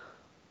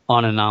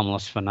on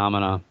anomalous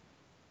phenomena.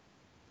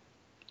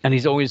 And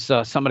he's always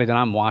somebody that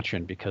I'm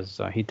watching because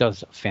he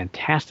does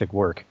fantastic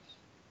work.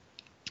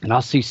 And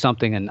I'll see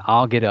something and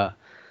I'll get a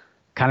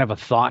kind of a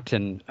thought,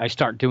 and I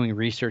start doing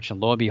research,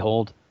 and lo and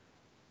behold,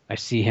 I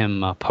see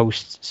him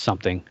post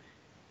something,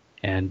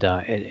 and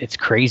it's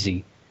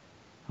crazy.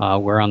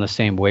 We're on the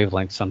same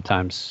wavelength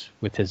sometimes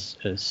with his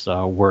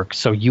work.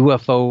 So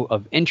UFO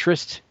of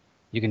Interest,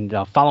 you can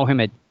follow him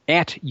at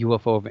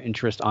UFO of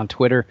Interest on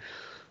Twitter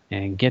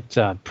and get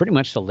pretty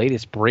much the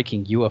latest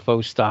breaking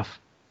UFO stuff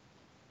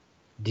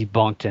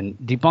debunked. And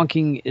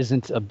debunking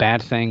isn't a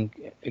bad thing.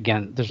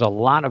 Again, there's a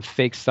lot of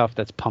fake stuff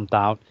that's pumped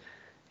out,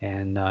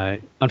 and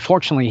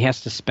unfortunately he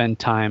has to spend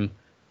time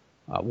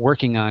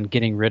working on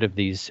getting rid of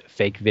these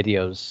fake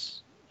videos.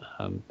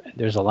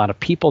 There's a lot of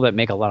people that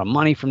make a lot of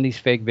money from these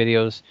fake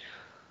videos,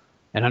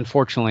 and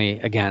unfortunately,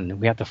 again,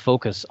 we have to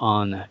focus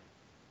on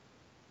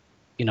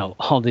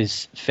all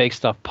this fake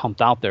stuff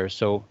pumped out there.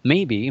 So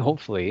maybe,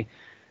 hopefully,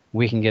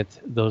 we can get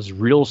those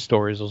real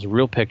stories, those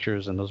real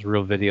pictures, and those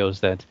real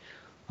videos that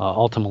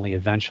ultimately,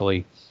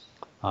 eventually,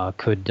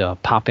 could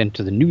pop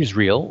into the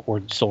newsreel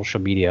or social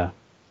media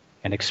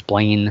and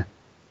explain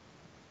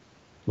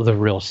the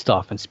real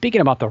stuff. And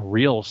speaking about the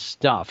real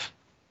stuff,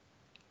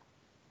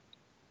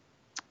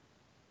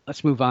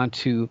 let's move on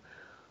to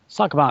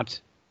talk about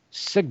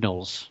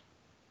signals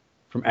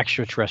from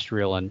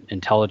extraterrestrial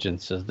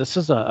intelligences. This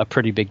is a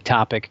pretty big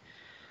topic.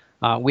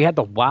 We had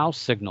the WOW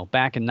signal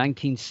back in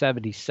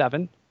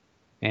 1977,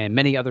 and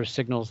many other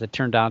signals that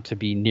turned out to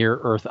be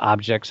near-Earth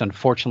objects,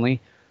 unfortunately,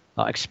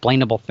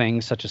 explainable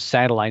things such as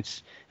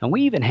satellites. And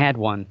we even had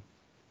one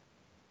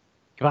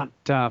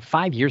about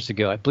 5 years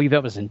ago. I believe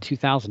that was in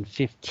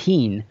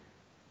 2015.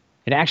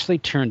 It actually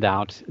turned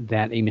out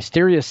that a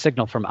mysterious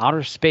signal from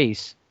outer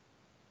space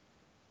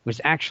was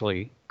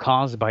actually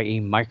caused by a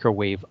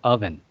microwave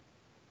oven.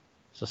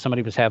 So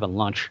somebody was having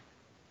lunch,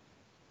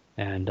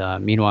 and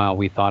meanwhile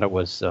we thought it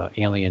was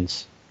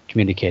aliens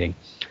communicating.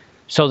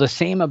 So the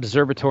same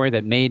observatory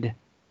that made,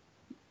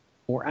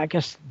 or I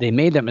guess they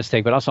made that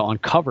mistake, but also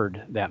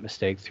uncovered that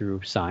mistake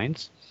through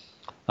science.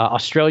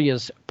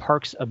 Australia's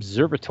Parkes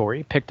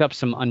Observatory picked up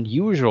some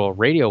unusual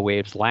radio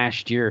waves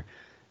last year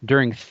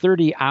during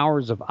 30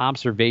 hours of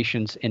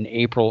observations in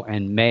April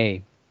and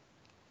May.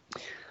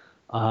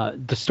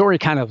 The story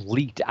kind of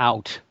leaked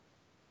out.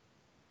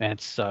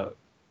 It's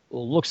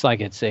looks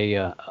like it's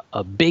a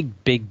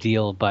big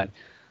deal, but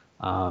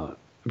I'm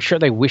sure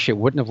they wish it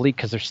wouldn't have leaked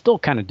because they're still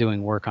kind of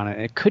doing work on it.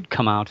 It could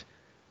come out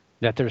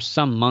that there's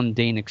some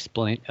mundane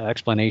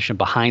explanation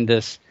behind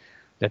this,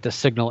 that the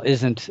signal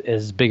isn't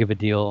as big of a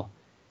deal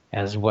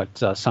as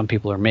what some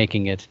people are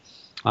making it.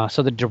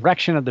 So the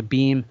direction of the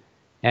beam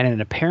and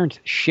an apparent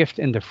shift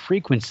in the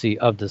frequency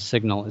of the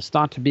signal is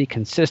thought to be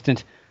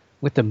consistent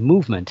with the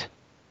movement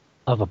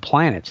of a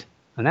planet,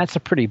 and that's a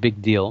pretty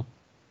big deal.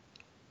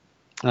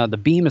 The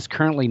beam is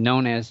currently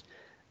known as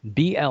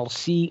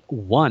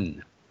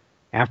BLC-1,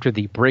 after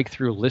the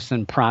Breakthrough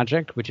Listen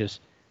project, which is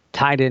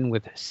tied in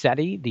with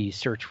SETI, the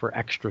Search for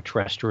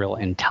Extraterrestrial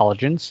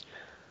Intelligence.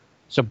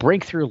 So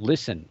Breakthrough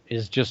Listen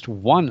is just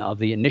one of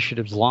the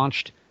initiatives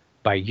launched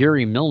by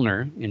Yuri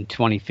Milner in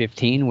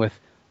 2015 with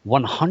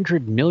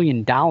 $100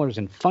 million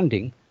in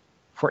funding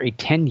for a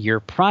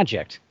 10-year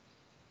project.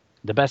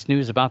 The best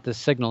news about this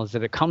signal is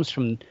that it comes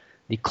from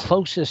the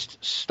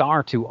closest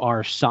star to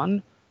our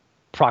sun,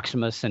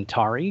 Proxima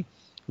Centauri,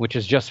 which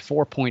is just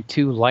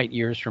 4.2 light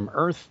years from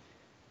Earth.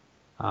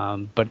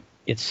 But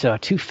it's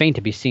too faint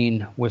to be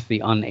seen with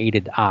the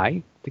unaided eye.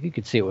 I think you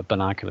could see it with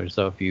binoculars,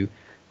 though, if you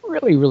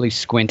really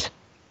squint.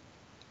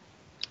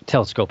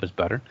 Telescope is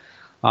better.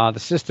 The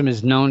system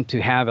is known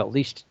to have at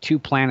least 2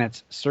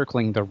 planets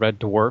circling the red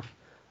dwarf,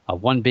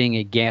 one being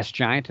a gas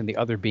giant and the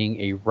other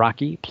being a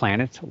rocky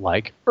planet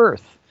like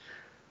Earth.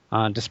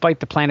 Despite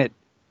the planet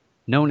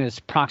known as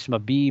Proxima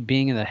B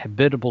being in the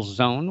habitable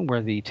zone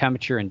where the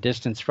temperature and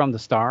distance from the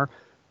star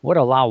would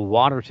allow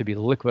water to be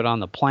liquid on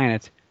the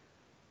planet,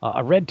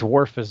 a red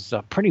dwarf is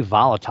pretty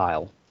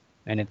volatile,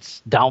 and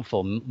it's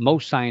doubtful.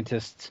 Most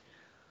scientists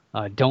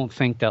don't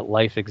think that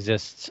life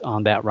exists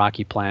on that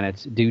rocky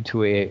planet due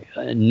to a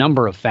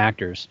number of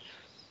factors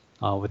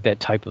with that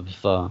type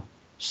of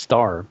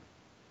star.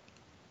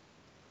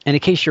 And in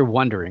case you're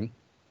wondering,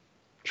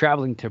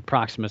 traveling to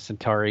Proxima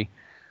Centauri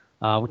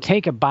would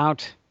take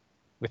about,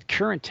 with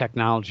current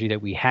technology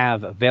that we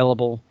have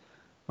available,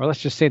 or let's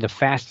just say the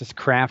fastest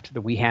craft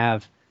that we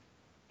have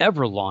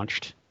ever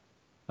launched,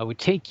 would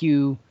take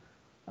you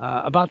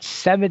about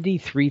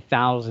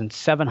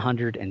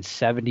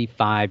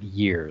 73,775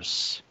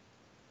 years.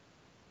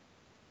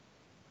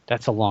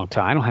 That's a long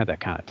time. I don't have that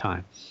kind of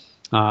time.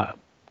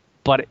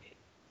 But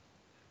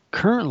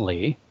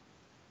currently,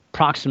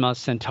 Proxima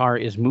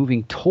Centauri is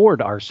moving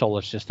toward our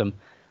solar system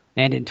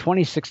and in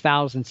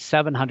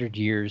 26,700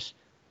 years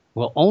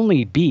will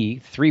only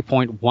be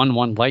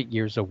 3.11 light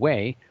years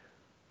away.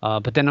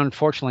 But then,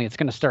 unfortunately, it's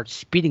going to start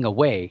speeding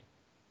away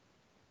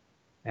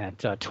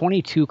at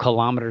 22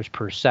 kilometers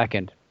per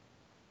second.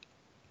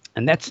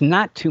 And that's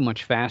not too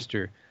much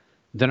faster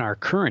than our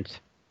current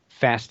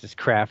fastest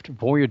craft,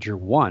 Voyager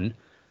 1,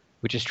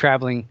 which is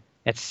traveling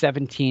at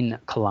 17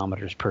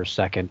 kilometers per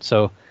second.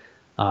 So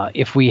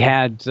if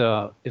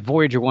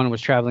Voyager 1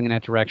 was traveling in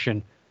that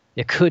direction,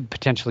 it could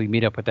potentially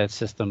meet up with that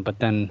system, but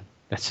then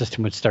that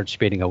system would start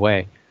speeding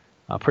away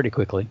pretty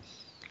quickly.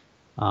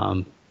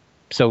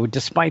 So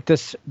despite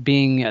this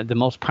being the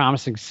most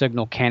promising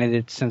signal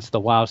candidate since the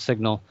WOW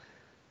signal,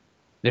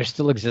 there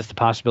still exists the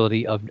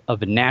possibility of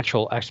a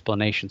natural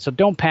explanation. So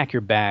don't pack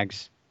your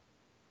bags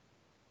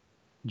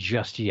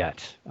just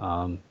yet.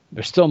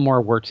 There's still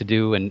more work to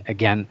do. And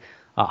again,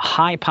 a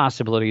high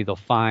possibility they'll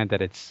find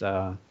that it's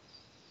a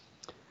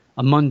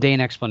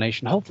mundane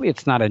explanation. Hopefully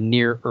it's not a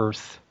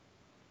near-Earth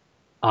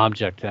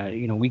object.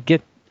 We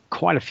get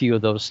quite a few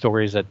of those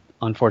stories that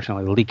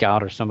unfortunately leak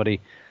out, or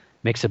somebody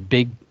makes a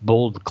big,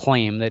 bold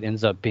claim that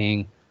ends up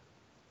being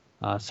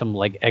some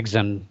like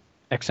XM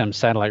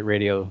satellite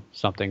radio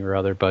something or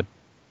other. But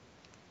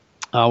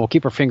we'll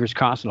keep our fingers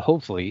crossed, and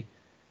hopefully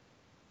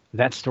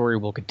that story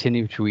will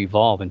continue to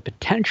evolve and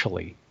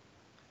potentially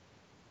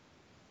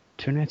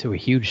turn into a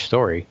huge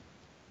story.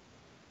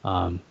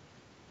 Well,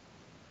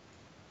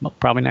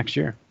 probably next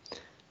year,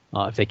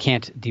 if they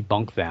can't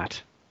debunk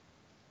that.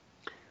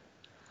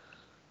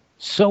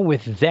 So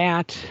with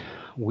that,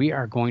 we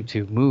are going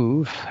to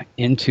move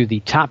into the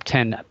top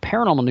 10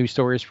 paranormal news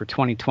stories for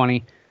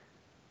 2020.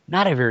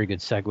 Not a very good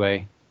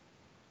segue,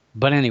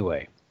 but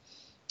anyway,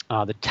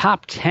 the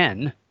top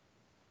 10,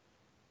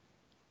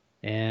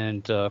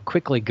 and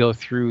quickly go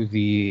through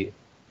the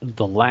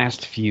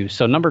last few.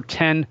 So number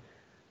 10,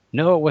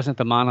 no, it wasn't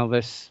the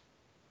monoliths.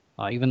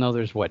 Even though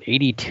there's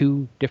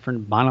 82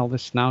 different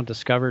monoliths now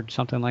discovered,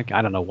 something like.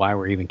 I don't know why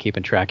we're even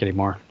keeping track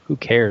anymore. Who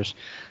cares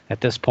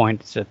at this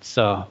point? It's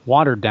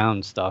watered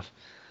down stuff.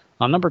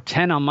 Number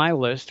 10 on my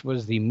list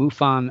was the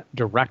MUFON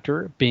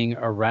director being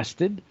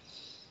arrested.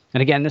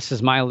 And again, this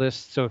is my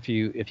list, so if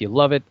you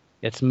love it,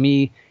 it's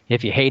me.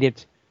 If you hate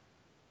it,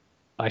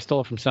 I stole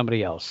it from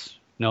somebody else.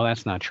 No,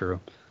 that's not true.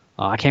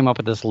 I came up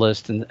with this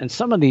list, and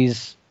some of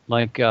these,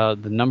 like the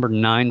number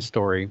 9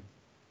 story,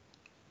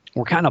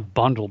 were kind of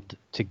bundled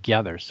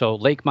together. So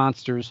lake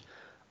monsters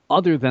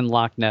other than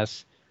Loch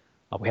Ness,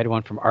 we had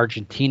one from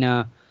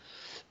Argentina.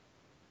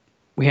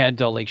 We had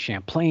Lake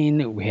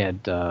Champlain. We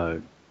had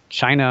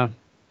China,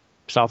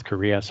 South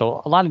Korea.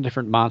 So a lot of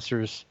different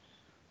monsters.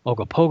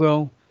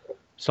 Ogopogo.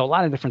 So a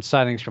lot of different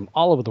sightings from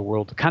all over the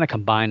world to kind of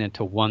combine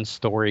into one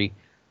story.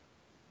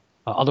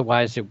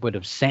 Otherwise, it would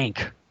have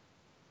sank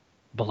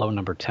below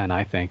number 10,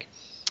 I think.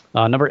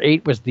 Number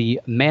 8 was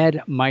the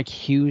Mad Mike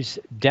Hughes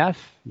death.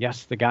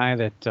 Yes, the guy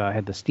that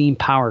had the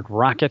steam-powered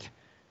rocket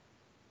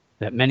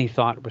that many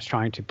thought was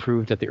trying to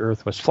prove that the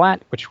Earth was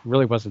flat, which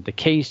really wasn't the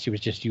case. He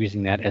was just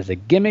using that as a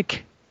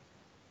gimmick,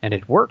 and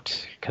it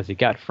worked because he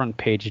got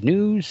front-page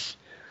news.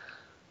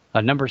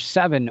 Number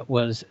 7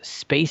 was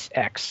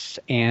SpaceX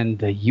and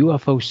the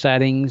UFO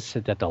sightings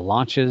that the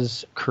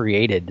launches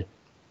created,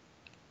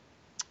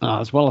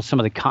 as well as some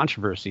of the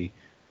controversy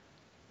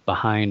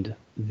behind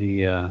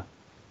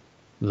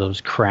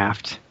those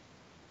craft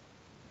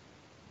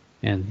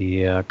and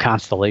the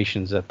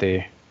constellations that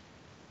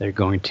they're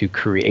going to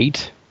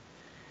create.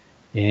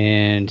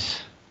 And let's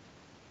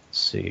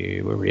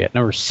see, where we at?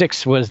 Number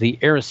 6 was the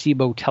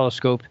Arecibo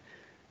telescope,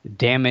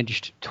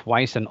 damaged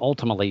twice and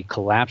ultimately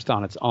collapsed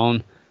on its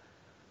own.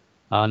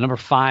 Number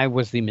 5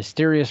 was the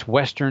mysterious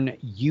Western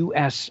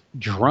U.S.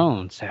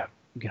 drones.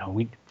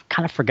 We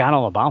kind of forgot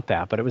all about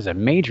that, but it was a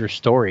major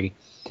story.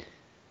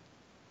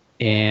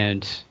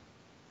 And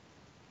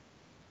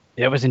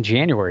it was in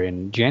January,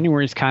 and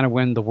January is kind of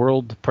when the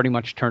world pretty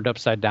much turned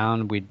upside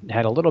down. We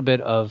had a little bit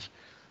of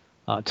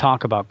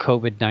talk about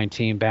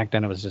COVID-19. Back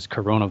then it was just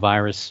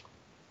coronavirus.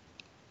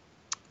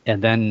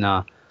 And then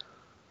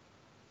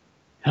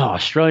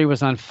Australia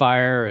was on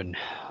fire, and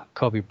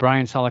Kobe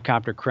Bryant's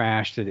helicopter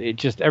crashed.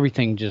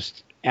 Everything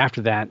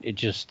after that,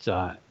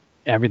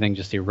 everything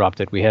just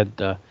erupted. We had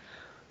the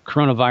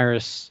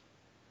coronavirus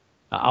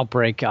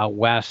outbreak out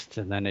west,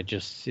 and then it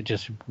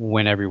just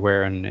went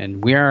everywhere,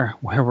 and we are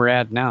where we're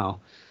at now,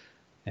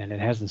 and it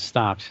hasn't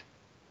stopped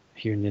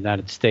here in the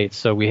United States.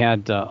 So we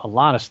had a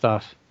lot of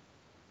stuff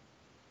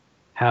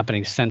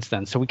happening since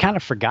then. So we kind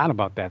of forgot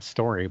about that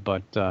story,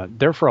 but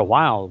there for a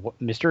while,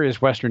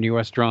 mysterious Western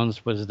U.S.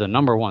 drones was the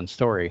number 1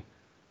 story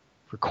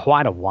for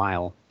quite a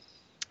while.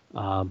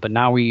 But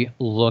now we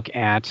look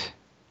at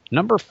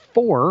number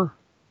 4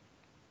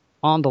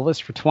 on the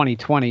list for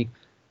 2020,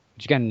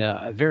 which again,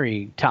 a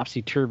very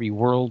topsy-turvy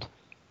world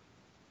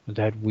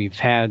that we've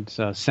had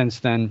since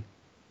then.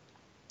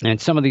 And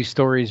some of these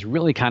stories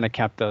really kind of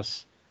kept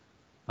us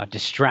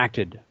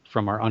distracted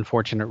from our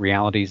unfortunate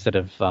realities that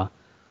have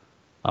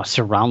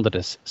surrounded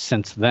us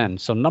since then.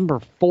 So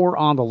number 4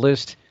 on the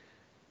list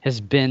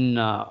has been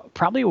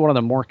probably one of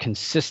the more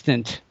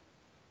consistent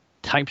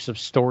types of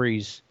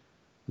stories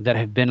that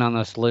have been on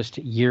this list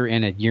year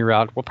in and year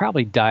out. We'll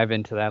probably dive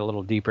into that a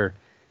little deeper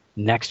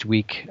next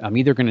week. I'm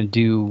either going to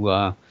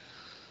do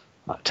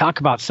talk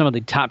about some of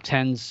the top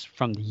 10s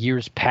from the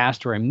years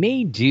past, or I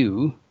may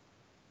do,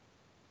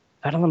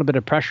 I had a little bit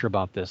of pressure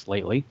about this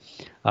lately,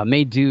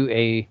 may do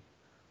a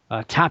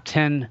top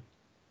 10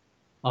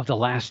 of the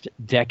last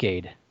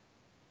decade,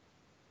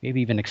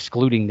 maybe even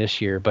excluding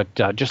this year, but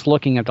just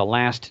looking at the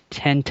last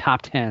 10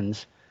 top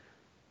 10s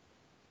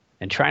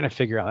and trying to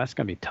figure out, that's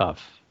going to be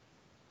tough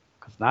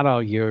because not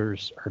all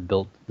years are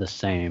built the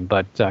same,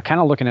 but kind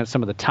of looking at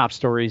some of the top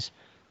stories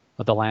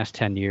of the last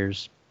 10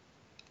 years.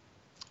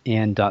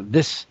 And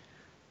this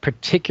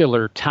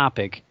particular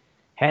topic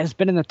has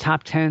been in the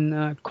top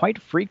 10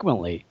 quite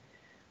frequently,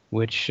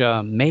 which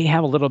may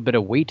have a little bit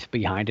of weight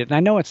behind it. And I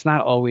know it's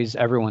not always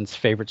everyone's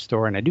favorite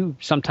story, and I do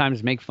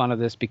sometimes make fun of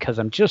this because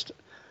I'm just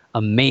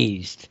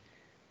amazed.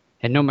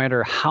 And no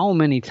matter how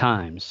many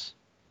times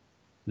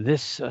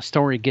this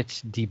story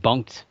gets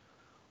debunked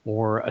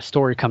or a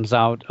story comes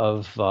out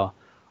of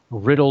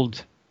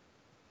riddled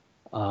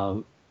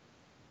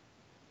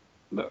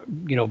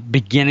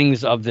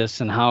beginnings of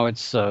this and how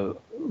it's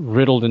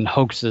riddled in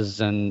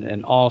hoaxes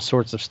and all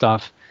sorts of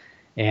stuff,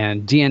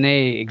 and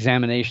DNA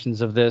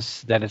examinations of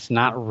this, that it's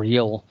not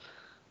real,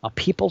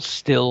 people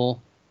still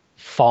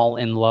fall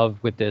in love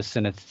with this.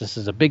 And this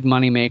is a big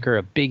moneymaker,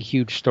 a big,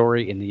 huge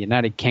story in the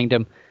United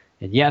Kingdom.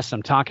 And yes,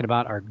 I'm talking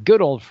about our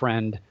good old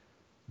friend,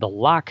 the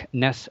Loch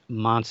Ness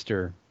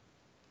Monster,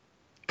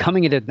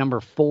 coming in at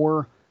number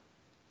 4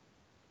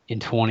 in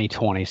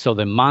 2020. So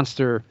the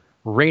monster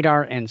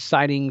radar and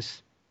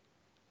sightings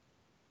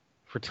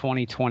for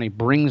 2020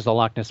 brings the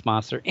Loch Ness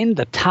Monster in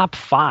the top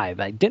 5.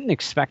 I didn't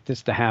expect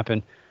this to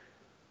happen,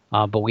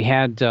 but we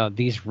had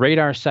these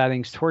radar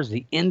sightings towards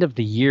the end of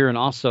the year, and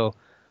also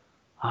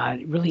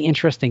really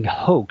interesting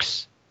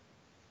hoax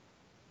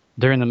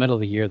during the middle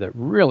of the year that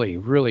really,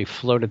 really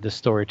floated the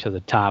story to the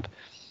top.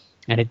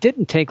 And it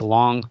didn't take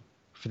long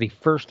for the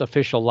first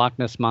official Loch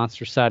Ness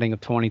Monster sighting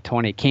of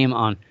 2020. It came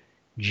on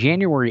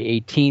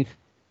January 18th.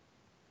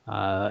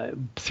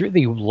 Through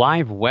the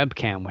live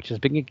webcam, which has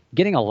been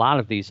getting a lot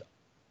of these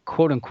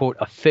quote-unquote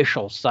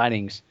official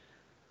sightings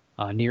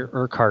near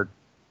Urquhart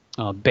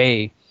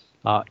Bay.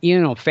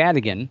 Ian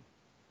O'Fadigan,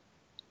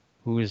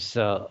 who is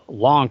a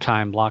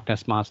longtime Loch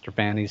Ness Monster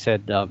fan, he's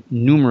had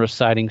numerous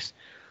sightings.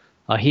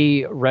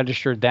 He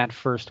registered that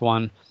first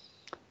one.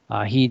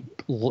 He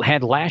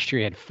had last year,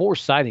 he had 4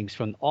 sightings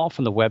all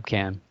from the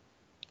webcam.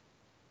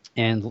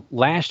 And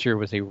last year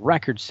was a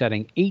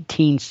record-setting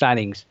 18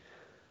 sightings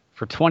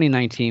for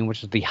 2019,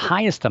 which is the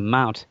highest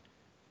amount,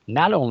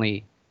 not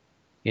only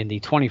in the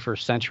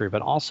 21st century,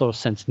 but also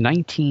since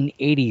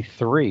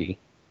 1983,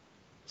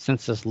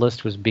 since this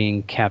list was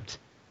being kept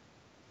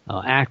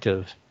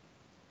active.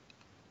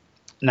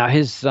 Now,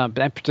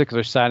 that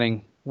particular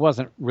sighting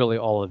wasn't really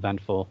all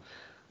eventful.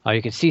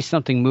 You could see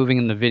something moving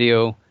in the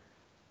video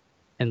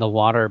in the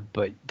water,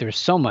 but there's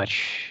so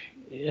much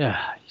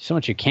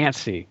you can't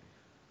see.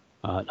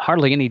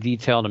 Hardly any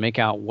detail to make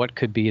out what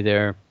could be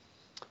there.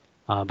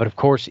 But of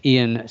course,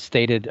 Ian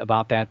stated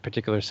about that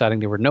particular sighting,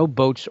 there were no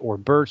boats or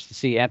birds to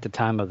see at the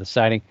time of the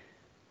sighting.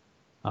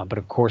 But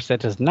of course, that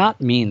does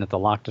not mean that the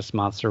Loch Ness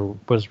Monster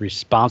was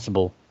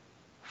responsible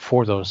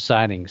for those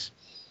sightings.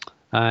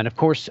 And of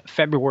course,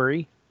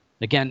 February,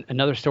 again,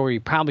 another story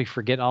you probably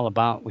forget all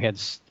about. We had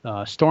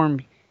Storm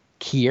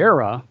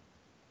Ciara,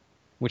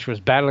 which was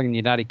battling the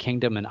United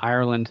Kingdom and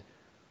Ireland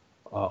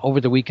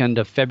over the weekend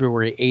of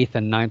February 8th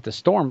and 9th. The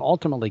storm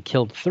ultimately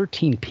killed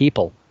 13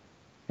 people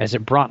as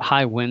it brought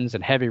high winds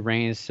and heavy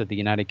rains to the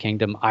United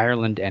Kingdom,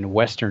 Ireland, and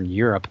Western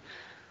Europe.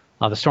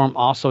 The storm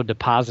also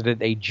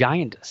deposited a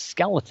giant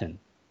skeleton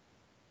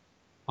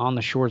on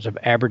the shores of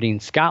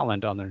Aberdeen,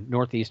 Scotland, on the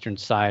northeastern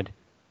side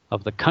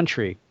of the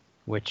country,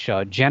 which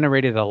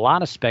generated a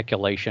lot of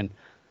speculation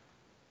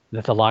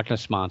that the Loch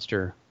Ness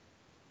Monster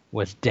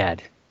was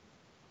dead.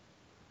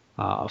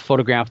 A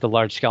photograph of the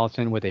large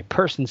skeleton with a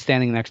person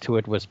standing next to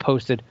it was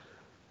posted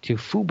to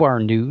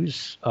Fubar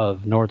News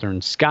of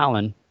Northern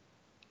Scotland.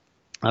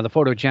 The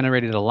photo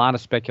generated a lot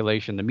of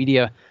speculation. The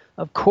media,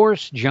 of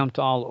course, jumped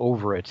all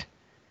over it.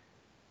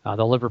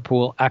 The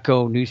Liverpool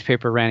Echo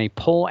newspaper ran a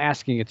poll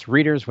asking its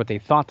readers what they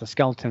thought the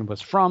skeleton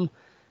was from,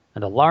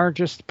 and the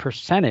largest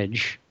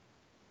percentage,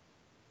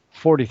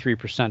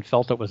 43%,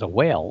 felt it was a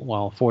whale,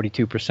 while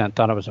 42%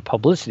 thought it was a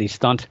publicity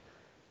stunt,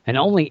 and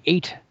only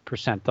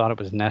 8% thought it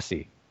was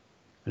Nessie.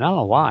 And I don't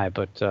know why,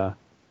 but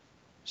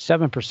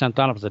 7%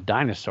 thought it was a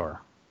dinosaur,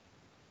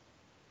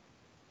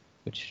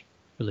 which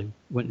really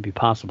wouldn't be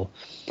possible.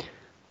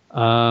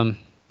 Ian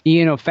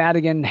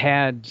O'Fadigan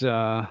had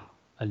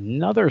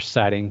another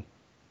sighting.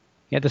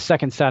 He had the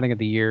second sighting of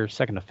the year,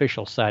 second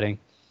official sighting.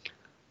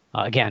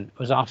 Again, it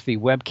was off the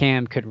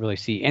webcam, couldn't really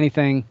see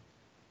anything.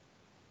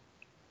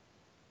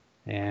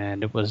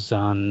 And it was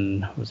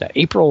on,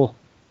 April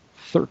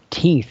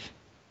 13th.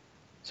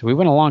 So we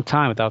went a long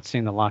time without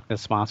seeing the Loch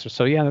Ness Monster.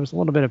 So yeah, there was a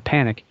little bit of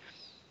panic.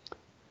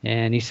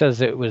 And he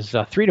says it was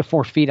 3 to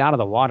 4 feet out of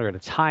the water at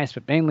its highest,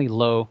 but mainly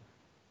low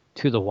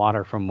to the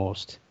water for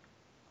most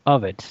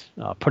of it,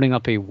 putting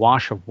up a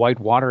wash of white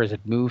water as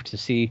it moved to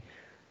see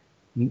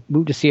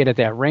it at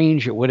that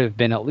range. It would have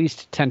been at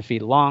least 10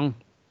 feet long.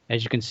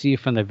 As you can see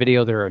from the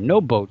video, there are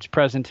no boats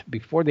present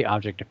before the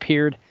object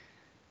appeared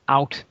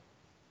out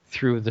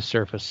through the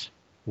surface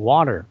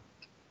water.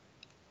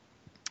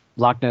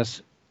 Loch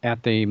Ness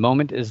at the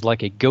moment is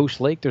like a ghost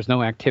lake. There's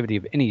no activity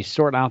of any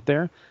sort out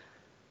there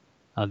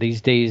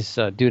these days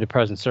due to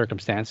present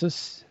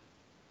circumstances.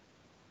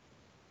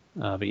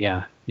 But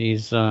yeah,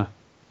 he's again,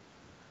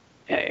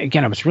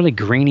 it was really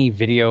grainy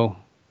video.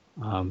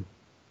 I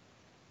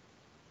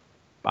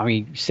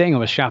mean, saying it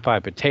was shot by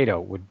a potato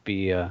would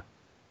be a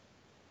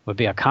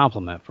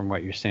compliment from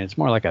what you're saying. It's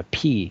more like a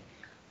pea.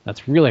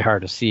 That's really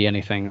hard to see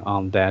anything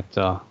on that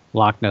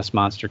Loch Ness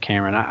Monster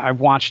camera. And I've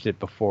watched it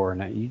before,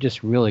 and you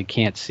just really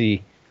can't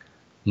see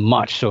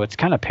much. So it's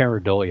kind of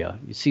pareidolia.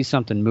 You see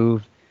something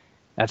move,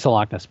 that's a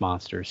Loch Ness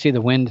Monster. See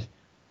the wind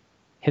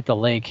hit the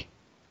lake,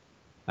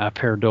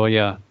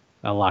 pareidolia,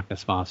 a Loch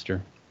Ness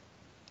Monster.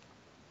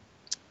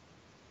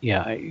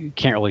 Yeah, you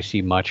can't really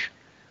see much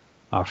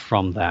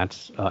from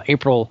that.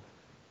 April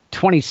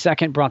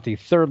 22nd brought the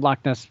third Loch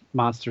Ness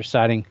Monster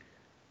sighting,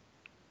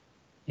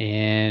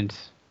 and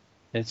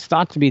it's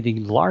thought to be the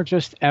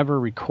largest ever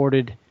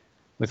recorded,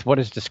 with what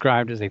is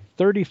described as a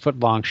 30-foot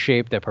long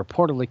shape that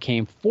purportedly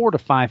came 4 to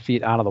 5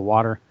 feet out of the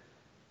water.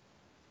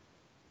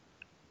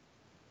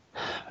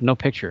 No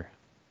picture.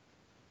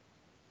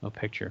 No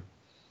picture.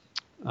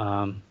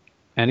 And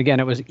again,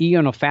 it was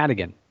Ian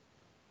O'Fadigan.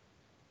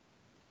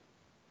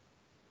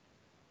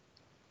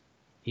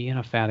 Ian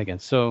O'Fadigan.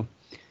 So,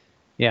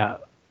 yeah,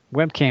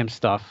 webcam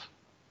stuff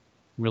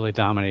really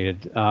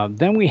dominated.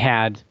 Then we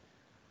had,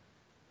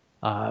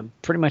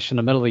 pretty much in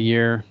the middle of the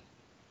year,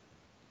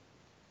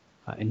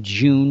 in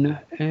June,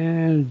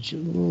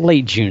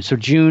 late June, so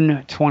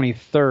June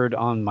 23rd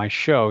on my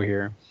show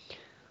here,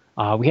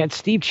 we had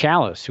Steve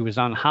Chalice, who was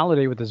on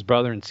holiday with his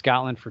brother in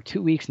Scotland for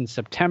 2 weeks in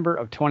September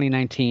of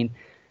 2019.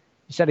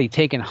 He said he'd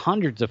taken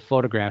hundreds of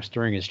photographs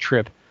during his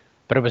trip,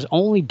 but it was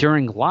only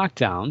during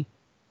lockdown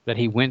that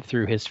he went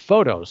through his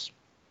photos.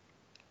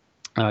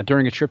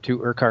 During a trip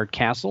to Urquhart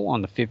Castle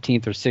on the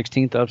 15th or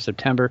 16th of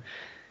September,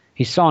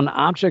 he saw an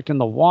object in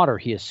the water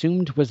he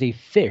assumed was a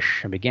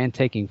fish and began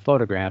taking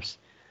photographs.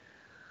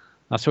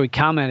 So he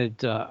commented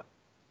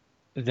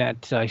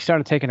that he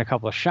started taking a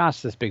couple of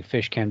shots. This big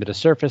fish came to the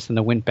surface and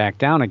then went back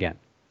down again.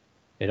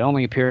 It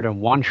only appeared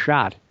in one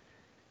shot.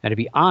 And to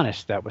be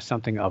honest, that was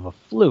something of a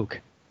fluke.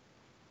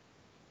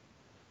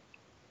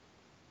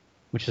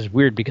 Which is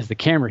weird because the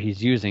camera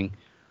he's using,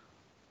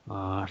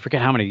 I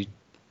forget how many,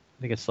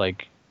 I think it's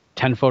like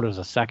 10 photos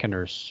a second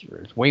or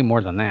it's way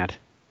more than that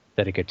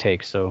it could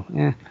take. So,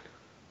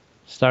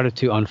 started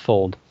to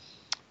unfold.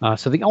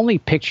 So the only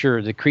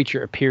picture the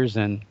creature appears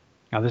in,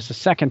 now there's a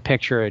second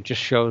picture, it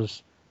just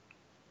shows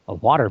a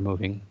water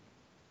moving.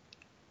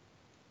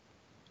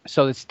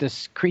 So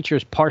this creature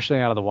is partially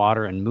out of the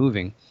water and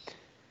moving.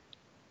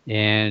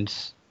 And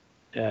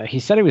he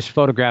said he was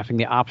photographing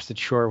the opposite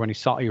shore when he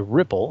saw a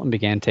ripple and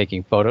began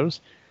taking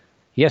photos.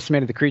 He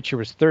estimated the creature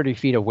was 30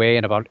 feet away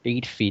and about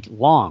 8 feet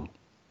long.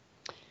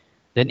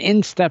 Then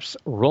in steps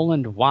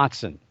Roland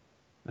Watson,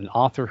 an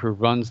author who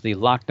runs the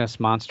Loch Ness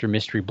Monster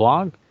Mystery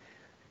blog.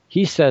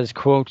 He says,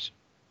 quote,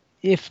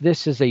 "If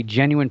this is a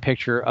genuine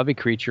picture of a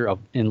creature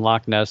in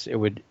Loch Ness, it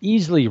would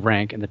easily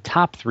rank in the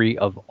top 3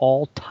 of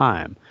all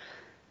time.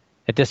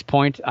 At this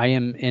point, I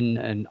am in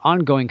an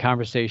ongoing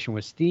conversation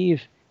with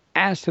Steve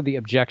as to the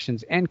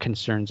objections and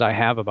concerns I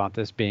have about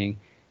this being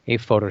a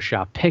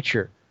Photoshop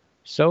picture.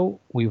 So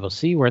we will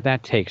see where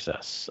that takes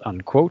us,"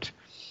 unquote.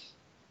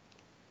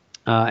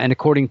 And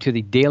according to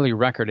the Daily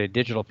Record, a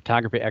digital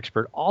photography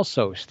expert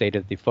also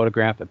stated the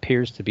photograph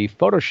appears to be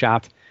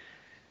Photoshopped.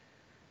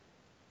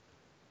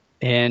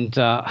 And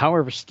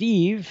however,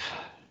 Steve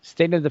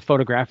stated the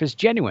photograph is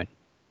genuine,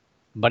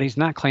 but he's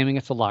not claiming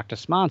it's a Loch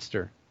Ness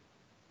Monster.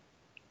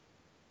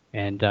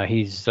 And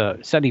he's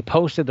said he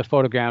posted the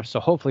photograph, so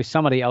hopefully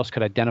somebody else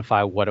could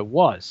identify what it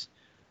was.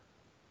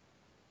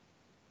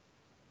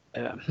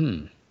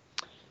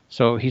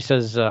 So he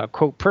says,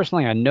 quote,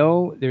 "Personally, I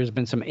know there's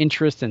been some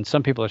interest and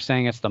some people are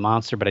saying it's the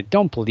monster, but I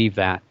don't believe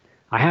that.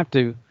 I have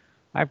to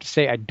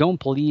say I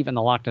don't believe in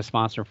the Loch Ness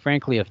Monster.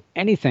 Frankly, if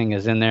anything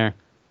is in there,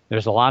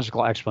 there's a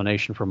logical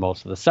explanation for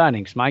most of the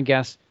sightings. My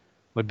guess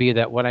would be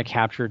that what I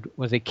captured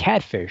was a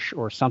catfish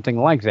or something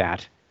like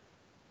that.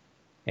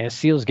 As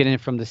seals get in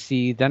from the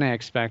sea, then I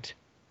expect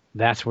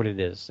that's what it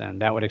is.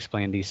 And that would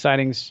explain these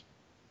sightings,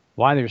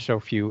 why there's so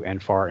few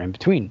and far in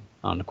between,"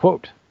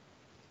 unquote.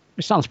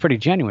 It sounds pretty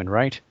genuine,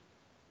 right?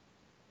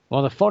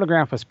 Well, the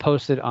photograph was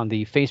posted on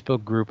the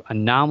Facebook group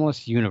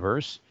Anomalous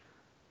Universe,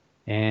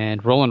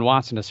 and Roland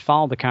Watson has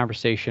followed the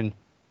conversation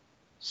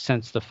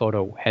since the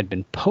photo had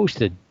been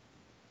posted.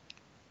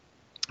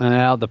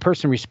 Now, the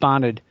person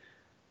responded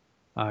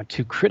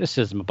to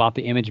criticism about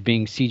the image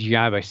being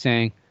CGI by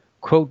saying,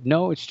 quote,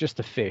 "No, it's just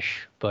a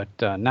fish, but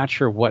not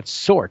sure what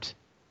sort.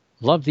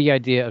 Love the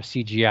idea of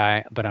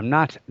CGI, but I'm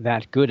not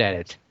that good at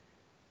it.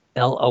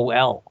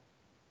 LOL."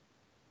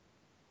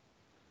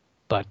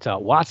 But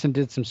Watson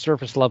did some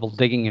surface level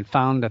digging and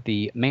found that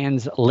the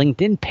man's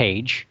LinkedIn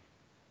page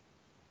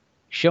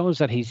shows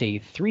that he's a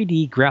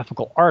 3D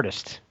graphical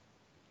artist.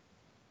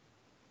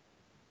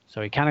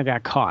 So he kind of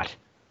got caught.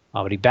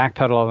 But he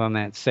backpedaled on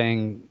that,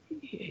 saying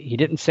he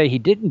didn't say he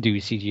didn't do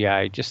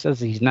CGI. He just says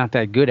he's not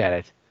that good at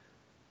it.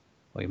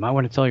 Well, you might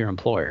want to tell your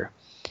employer.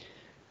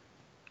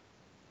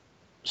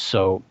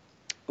 So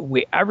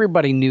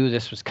everybody knew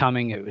this was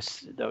coming.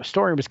 The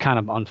story was kind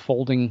of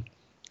unfolding,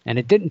 and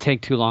it didn't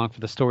take too long for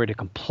the story to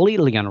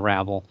completely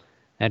unravel.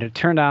 And it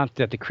turned out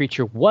that the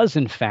creature was,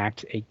 in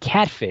fact, a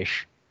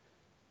catfish,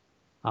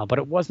 but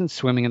it wasn't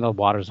swimming in the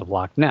waters of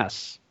Loch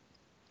Ness.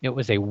 It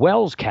was a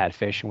Wells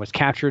catfish and was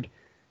captured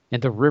in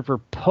the River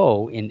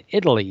Po in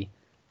Italy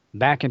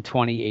back in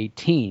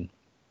 2018.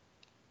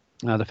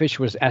 The fish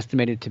was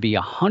estimated to be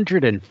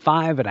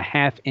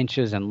 105.5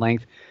 inches in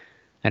length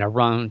and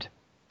around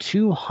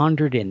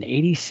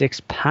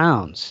 286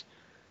 pounds.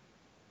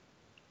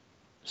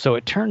 So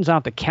it turns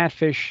out the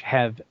catfish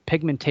have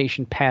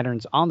pigmentation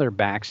patterns on their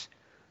backs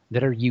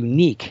that are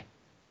unique,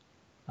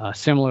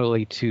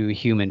 similarly to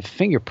human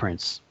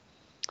fingerprints.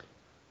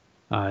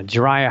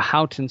 Jariah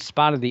Houghton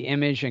spotted the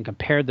image and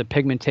compared the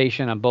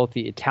pigmentation on both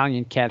the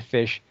Italian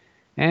catfish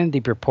and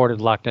the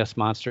purported Loch Ness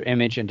Monster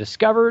image and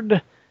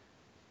discovered,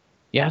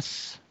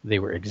 yes, they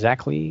were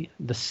exactly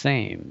the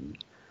same.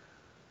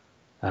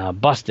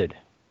 Busted.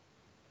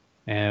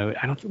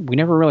 We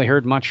never really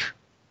heard much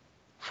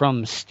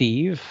from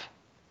Steve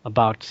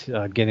about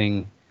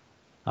getting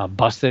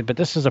busted, but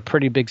this is a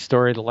pretty big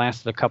story that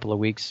lasted a couple of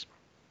weeks.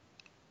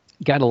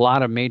 Got a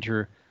lot of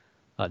major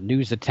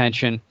news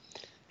attention.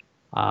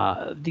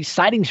 These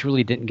sightings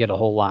really didn't get a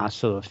whole lot.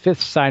 So the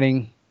fifth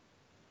sighting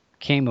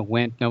came and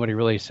went. Nobody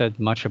really said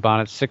much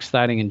about it. Sixth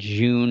sighting in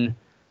June.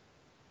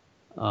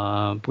 We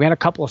had a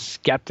couple of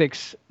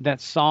skeptics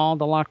that saw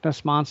the Loch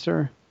Ness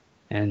Monster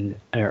and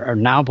are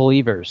now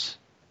believers.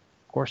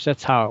 Of course,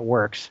 that's how it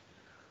works.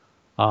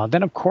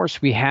 Then, of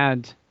course, we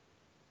had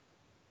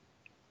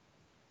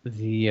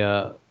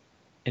in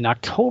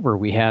October,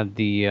 we had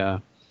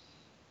the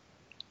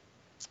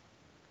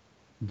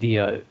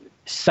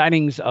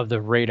sightings of the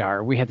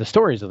radar. We had the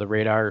stories of the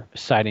radar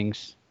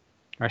sightings,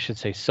 or I should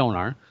say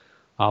sonar.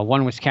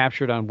 One was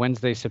captured on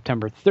Wednesday,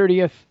 September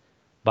 30th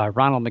by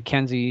Ronald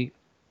McKenzie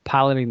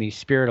piloting the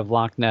Spirit of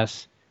Loch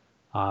Ness.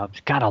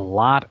 Got a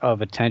lot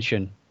of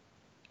attention.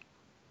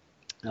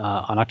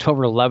 On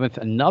October 11th,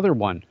 another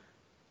one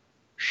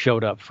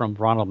showed up from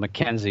Ronald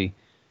McKenzie.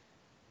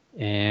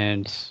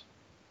 And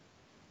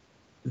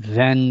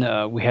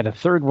then we had a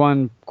third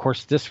one. Of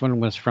course, this one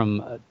was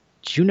from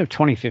June of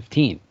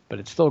 2015, but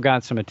it still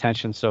got some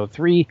attention. So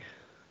 3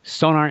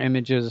 sonar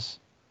images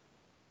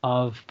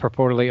of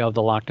purportedly of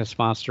the Loch Ness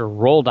Monster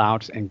rolled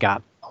out and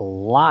got a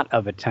lot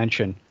of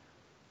attention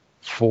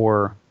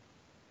for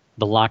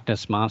the Loch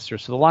Ness Monster.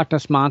 So the Loch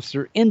Ness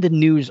Monster in the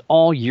news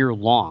all year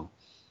long.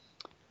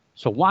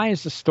 So why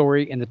is the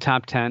story in the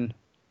top 10?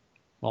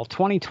 Well,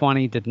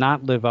 2020 did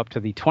not live up to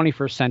the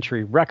 21st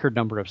century record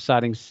number of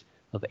sightings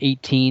of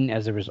 18,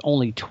 as there was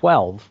only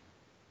 12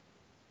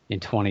 in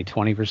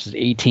 2020 versus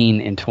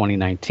 18 in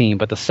 2019.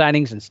 But the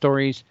sightings and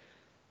stories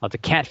of the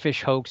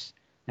catfish hoax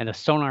and the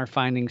sonar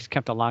findings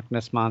kept the Loch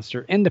Ness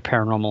Monster in the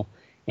paranormal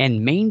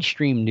and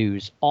mainstream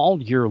news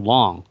all year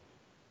long.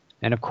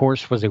 And of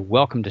course, was a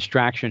welcome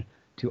distraction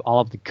to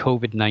all of the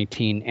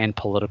COVID-19 and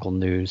political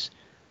news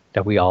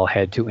that we all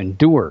had to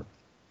endure.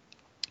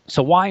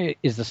 So why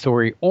is the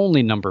story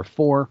only number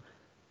 4?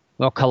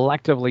 Well,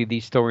 collectively,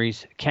 these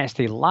stories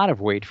cast a lot of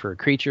weight for a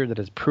creature that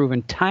has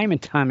proven time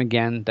and time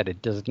again that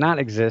it does not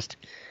exist.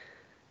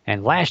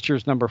 And last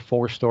year's number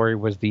 4 story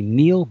was the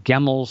Neil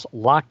Gemmell's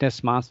Loch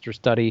Ness Monster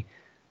study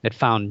that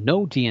found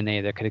no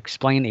DNA that could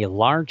explain a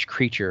large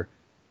creature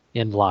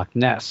in Loch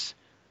Ness.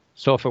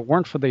 So if it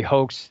weren't for the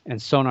hoax and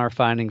sonar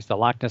findings, the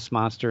Loch Ness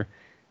Monster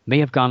may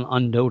have gone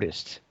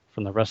unnoticed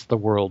from the rest of the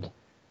world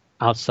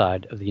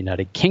outside of the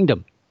United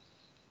Kingdom.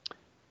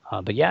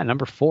 But yeah,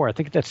 number 4, I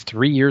think that's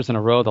 3 years in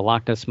a row, the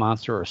Loch Ness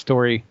Monster, or a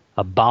story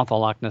about the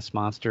Loch Ness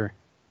Monster.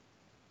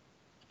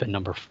 It's been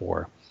number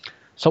 4.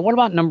 So what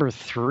about number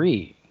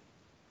 3?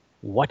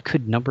 What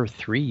could number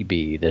 3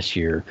 be this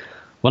year?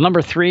 Well,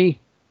 number 3,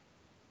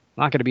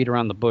 not going to beat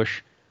around the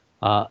bush,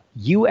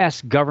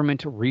 U.S.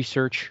 government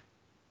research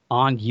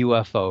on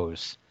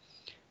UFOs.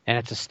 And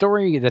it's a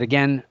story that,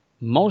 again,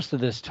 most of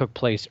this took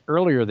place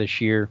earlier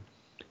this year.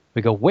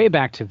 We go way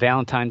back to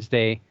Valentine's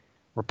Day,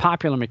 where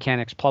Popular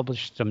Mechanics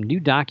published some new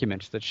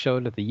documents that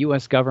showed that the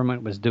U.S.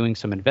 government was doing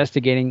some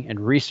investigating and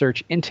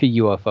research into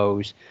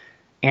UFOs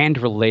and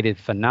related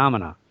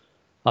phenomena.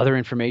 Other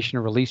information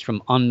released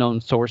from unknown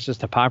sources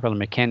to Popular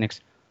Mechanics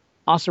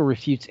also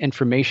refutes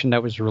information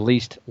that was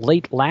released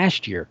late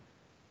last year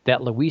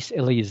that Luis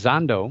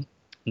Elizondo,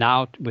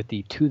 now with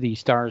the To the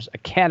Stars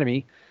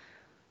Academy,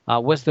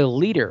 was the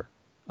leader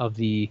of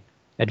the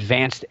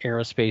Advanced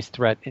Aerospace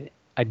Threat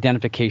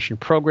Identification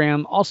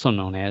Program, also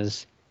known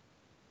as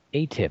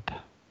ATIP.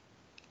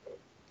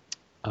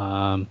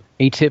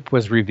 ATIP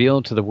was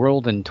revealed to the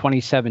world in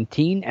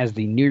 2017 as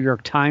the New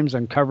York Times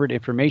uncovered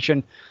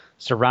information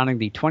surrounding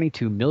the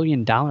 $22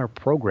 million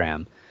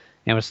program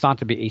and was thought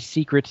to be a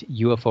secret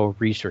UFO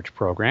research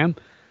program.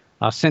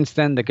 Since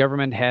then, the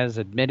government has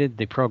admitted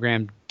the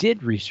program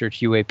did research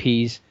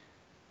UAPs,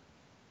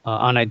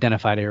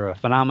 unidentified aerial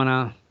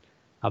phenomena,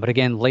 but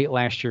again, late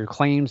last year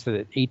claims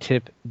that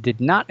AATIP did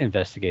not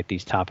investigate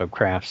these type of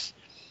crafts.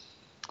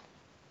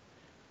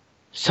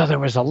 So there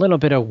was a little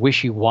bit of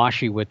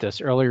wishy-washy with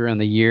this earlier in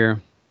the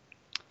year.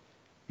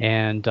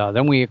 And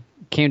then we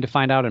came to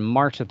find out in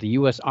March that the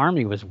U.S.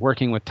 Army was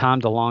working with Tom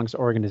DeLonge's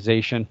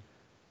organization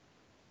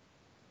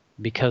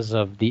because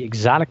of the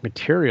exotic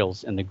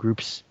materials in the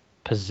group's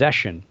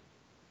possession.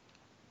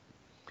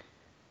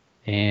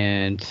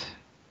 And let's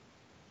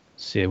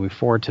see, we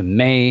forward to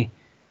May.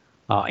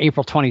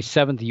 April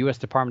 27th, the U.S.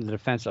 Department of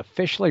Defense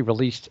officially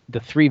released the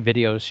 3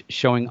 videos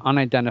showing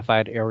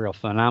unidentified aerial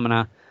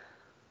phenomena.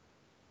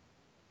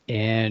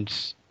 And,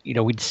 you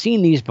know, we'd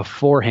seen these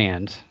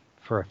beforehand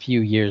for a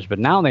few years, but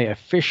now they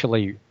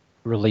officially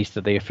released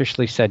it. They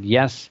officially said,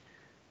 yes,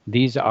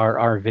 these are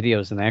our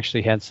videos. And they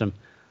actually had some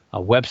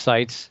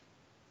websites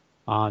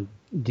on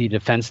the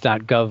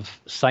defense.gov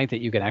site that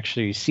you could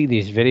actually see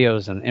these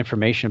videos and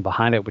information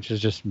behind it, which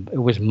is just,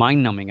 it was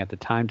mind-numbing at the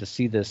time to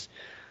see this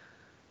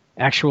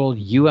actual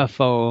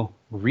UFO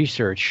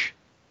research,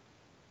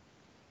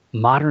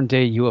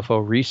 modern-day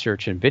UFO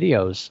research and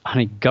videos on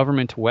a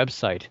government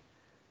website.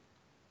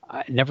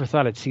 I never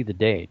thought I'd see the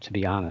day, to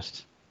be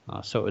honest.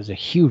 So it was a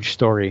huge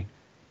story,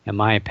 in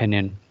my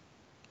opinion.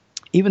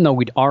 Even though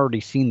we'd already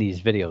seen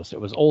these videos,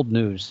 it was old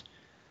news.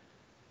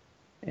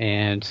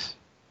 And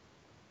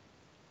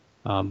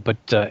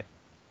but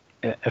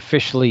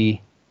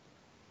officially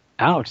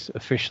out,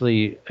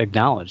 officially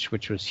acknowledged,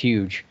 which was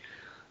huge.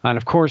 And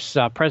of course,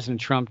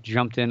 President Trump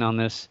jumped in on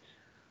this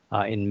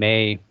in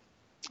May,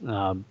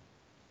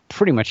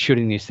 pretty much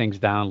shooting these things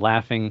down,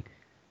 laughing,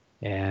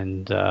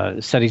 and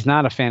said he's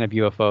not a fan of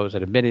UFOs,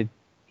 and admitted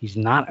he's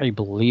not a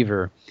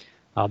believer.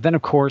 Then,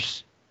 of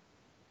course,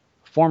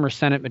 former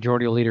Senate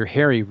Majority Leader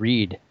Harry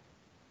Reid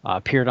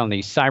appeared on the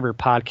Cyber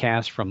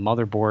podcast from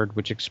Motherboard,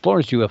 which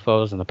explores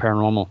UFOs and the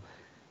paranormal.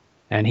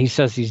 And he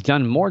says he's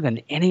done more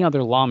than any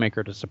other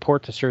lawmaker to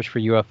support the search for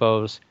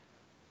UFOs.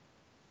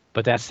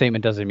 But that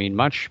statement doesn't mean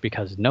much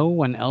because no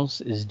one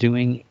else is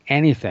doing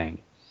anything.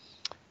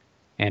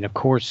 And of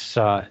course,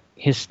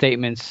 his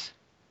statements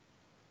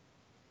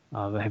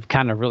have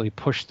kind of really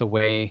pushed the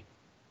way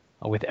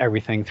with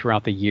everything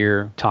throughout the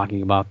year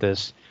talking about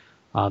this.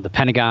 The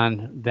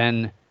Pentagon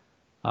then,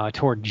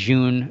 toward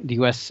June, the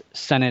U.S.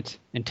 Senate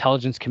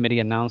Intelligence Committee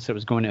announced it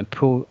was going to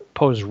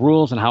impose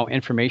rules on how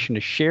information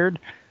is shared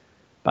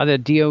by the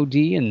DOD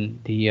and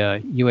the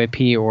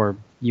UAP or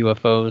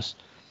UFOs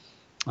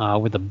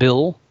with a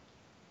bill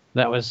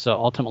that was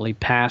ultimately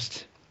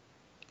passed.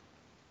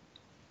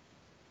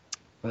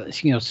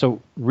 You know,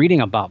 so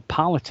reading about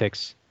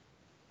politics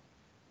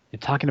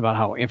and talking about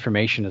how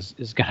information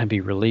is going to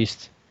be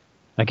released,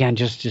 again,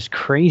 just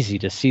crazy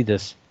to see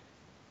this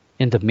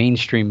in the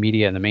mainstream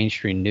media and the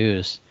mainstream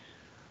news.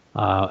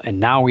 And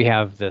now we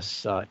have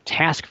this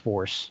task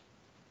force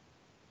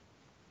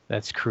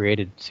that's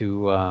created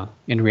to,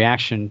 in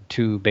reaction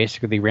to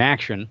basically the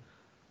reaction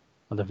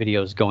of the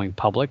videos going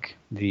public,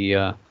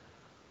 the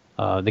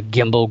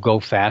Gimbal Go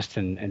Fast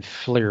and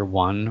FLIR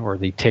 1, or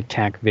the Tic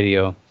Tac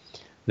video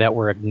that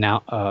were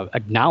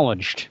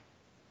acknowledged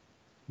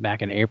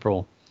back in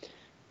April.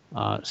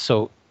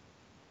 So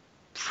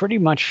pretty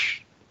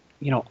much,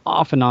 you know,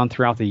 off and on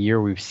throughout the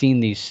year, we've seen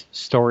these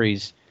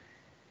stories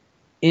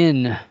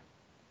in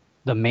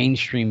the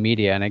mainstream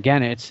media. And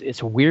again,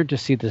 it's weird to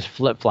see this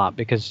flip-flop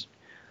because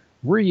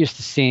we're used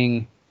to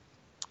seeing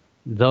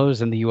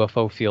those in the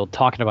UFO field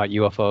talking about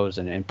UFOs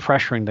and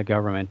pressuring the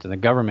government, and the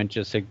government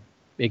just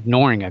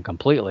ignoring it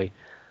completely.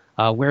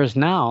 Whereas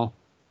now,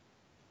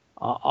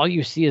 all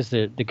you see is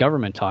the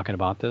government talking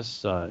about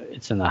this.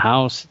 It's in the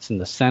House, it's in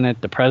the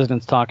Senate, the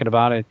president's talking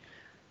about it.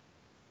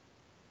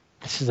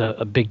 This is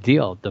a big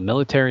deal. The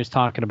military is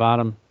talking about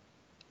them.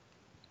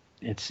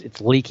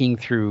 It's leaking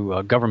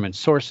through government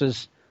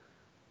sources,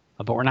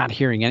 but we're not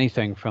hearing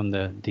anything from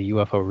the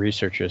UFO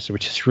researchers,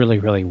 which is really,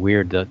 really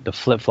weird, the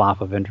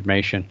flip-flop of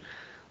information.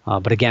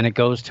 But again, it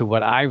goes to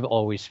what I've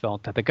always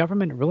felt, that the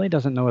government really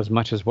doesn't know as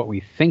much as what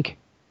we think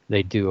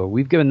they do.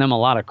 We've given them a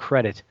lot of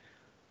credit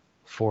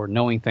for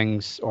knowing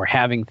things or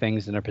having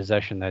things in their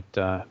possession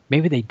that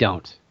maybe they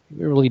don't.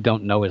 We really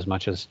don't know as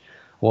much as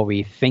what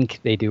we think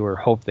they do or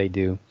hope they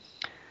do.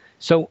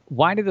 So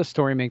why did the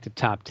story make the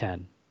top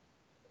 10?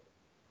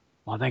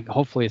 Well, I think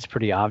hopefully it's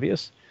pretty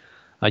obvious.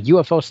 A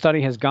UFO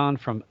study has gone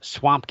from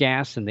swamp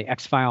gas and the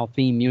X-File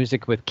theme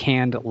music with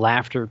canned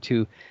laughter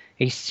to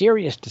a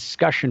serious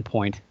discussion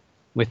point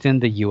within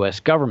the U.S.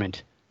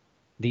 government.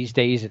 These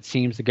days, it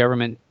seems the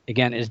government,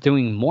 again, is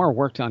doing more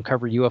work to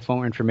uncover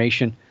UFO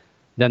information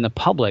than the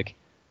public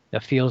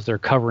that feels they're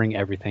covering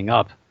everything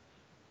up.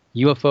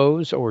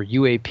 UFOs or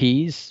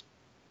UAPs,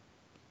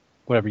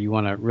 whatever you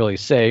want to really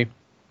say,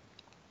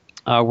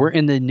 were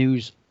in the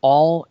news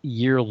all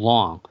year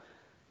long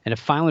and have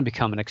finally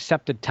become an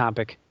accepted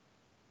topic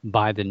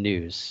by the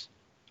news.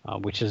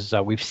 which is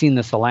we've seen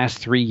this the last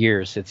 3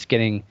 years. It's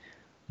getting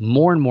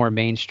more and more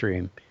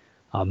mainstream.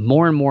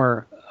 More and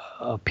more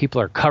people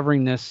are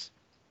covering this,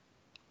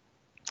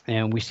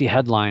 and we see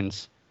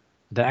headlines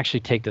that actually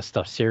take this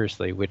stuff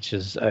seriously, which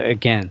is,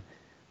 again,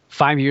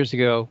 5 years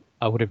ago,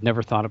 I would have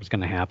never thought it was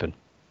going to happen.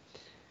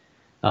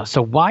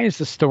 So why is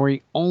the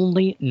story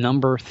only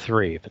number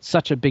 3? If it's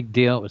such a big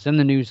deal, it was in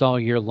the news all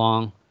year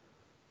long.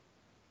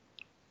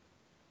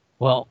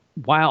 Well,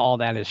 while all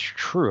that is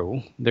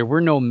true, there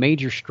were no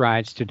major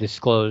strides to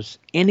disclose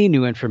any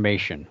new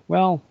information.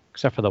 Well,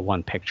 except for the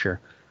one picture.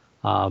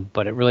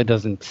 But it really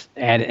doesn't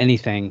add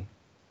anything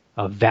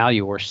of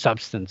value or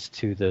substance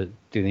to the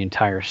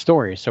entire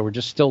story. So we're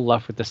just still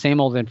left with the same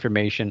old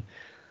information,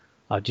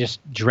 just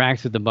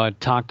dragged through the mud,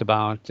 talked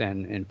about,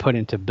 and put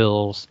into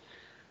bills,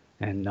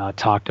 and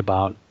talked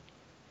about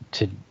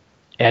to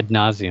ad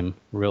nauseum,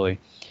 really.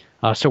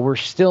 So we're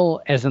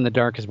still as in the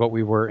dark as what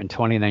we were in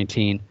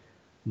 2019,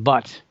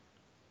 but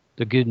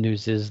the good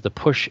news is the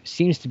push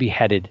seems to be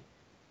headed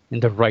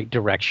in the right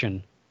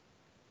direction,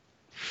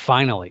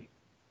 finally,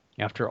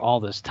 after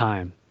all this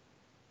time.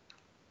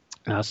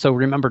 So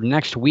remember,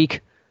 next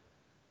week,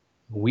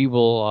 we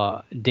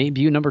will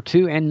debut number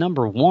 2 and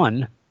number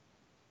 1,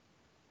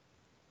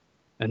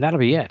 and that'll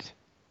be it.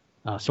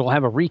 So we'll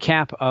have a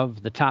recap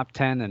of the top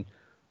 10, and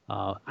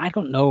I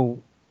don't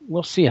know,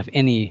 we'll see if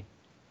any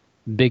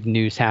big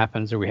news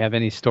happens or we have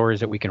any stories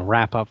that we can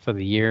wrap up for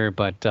the year,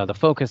 but the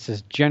focus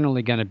is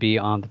generally going to be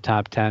on the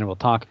top 10. We'll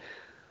talk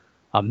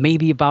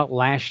maybe about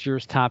last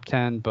year's top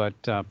 10, but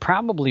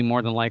probably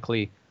more than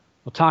likely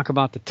we'll talk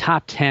about the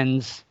top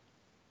 10s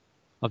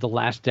of the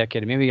last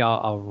decade. Maybe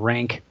I'll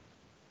rank,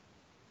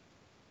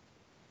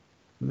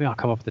 maybe I'll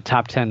come up with the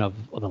top 10 of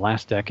the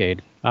last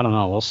decade. I don't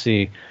know. We'll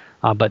see.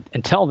 But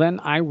until then,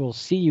 I will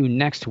see you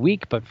next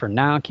week. But for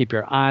now, keep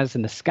your eyes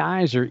in the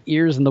skies, your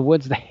ears in the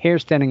woods, the hair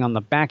standing on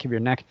the back of your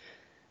neck,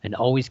 and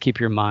always keep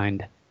your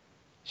mind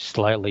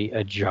slightly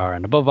ajar.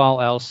 And above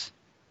all else,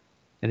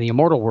 in the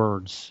immortal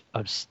words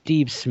of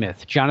Steve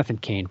Smith, Jonathan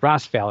Cain,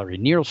 Ross Valerie,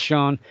 Neil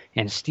Schon,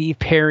 and Steve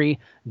Perry,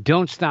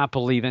 don't stop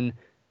believing.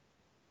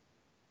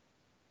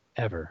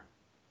 Ever.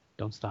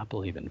 Don't stop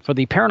believing. For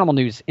the Paranormal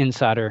News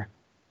Insider,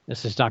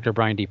 this is Dr.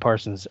 Brian D.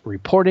 Parsons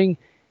reporting,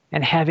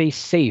 and have a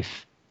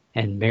safe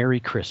and Merry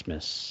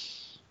Christmas.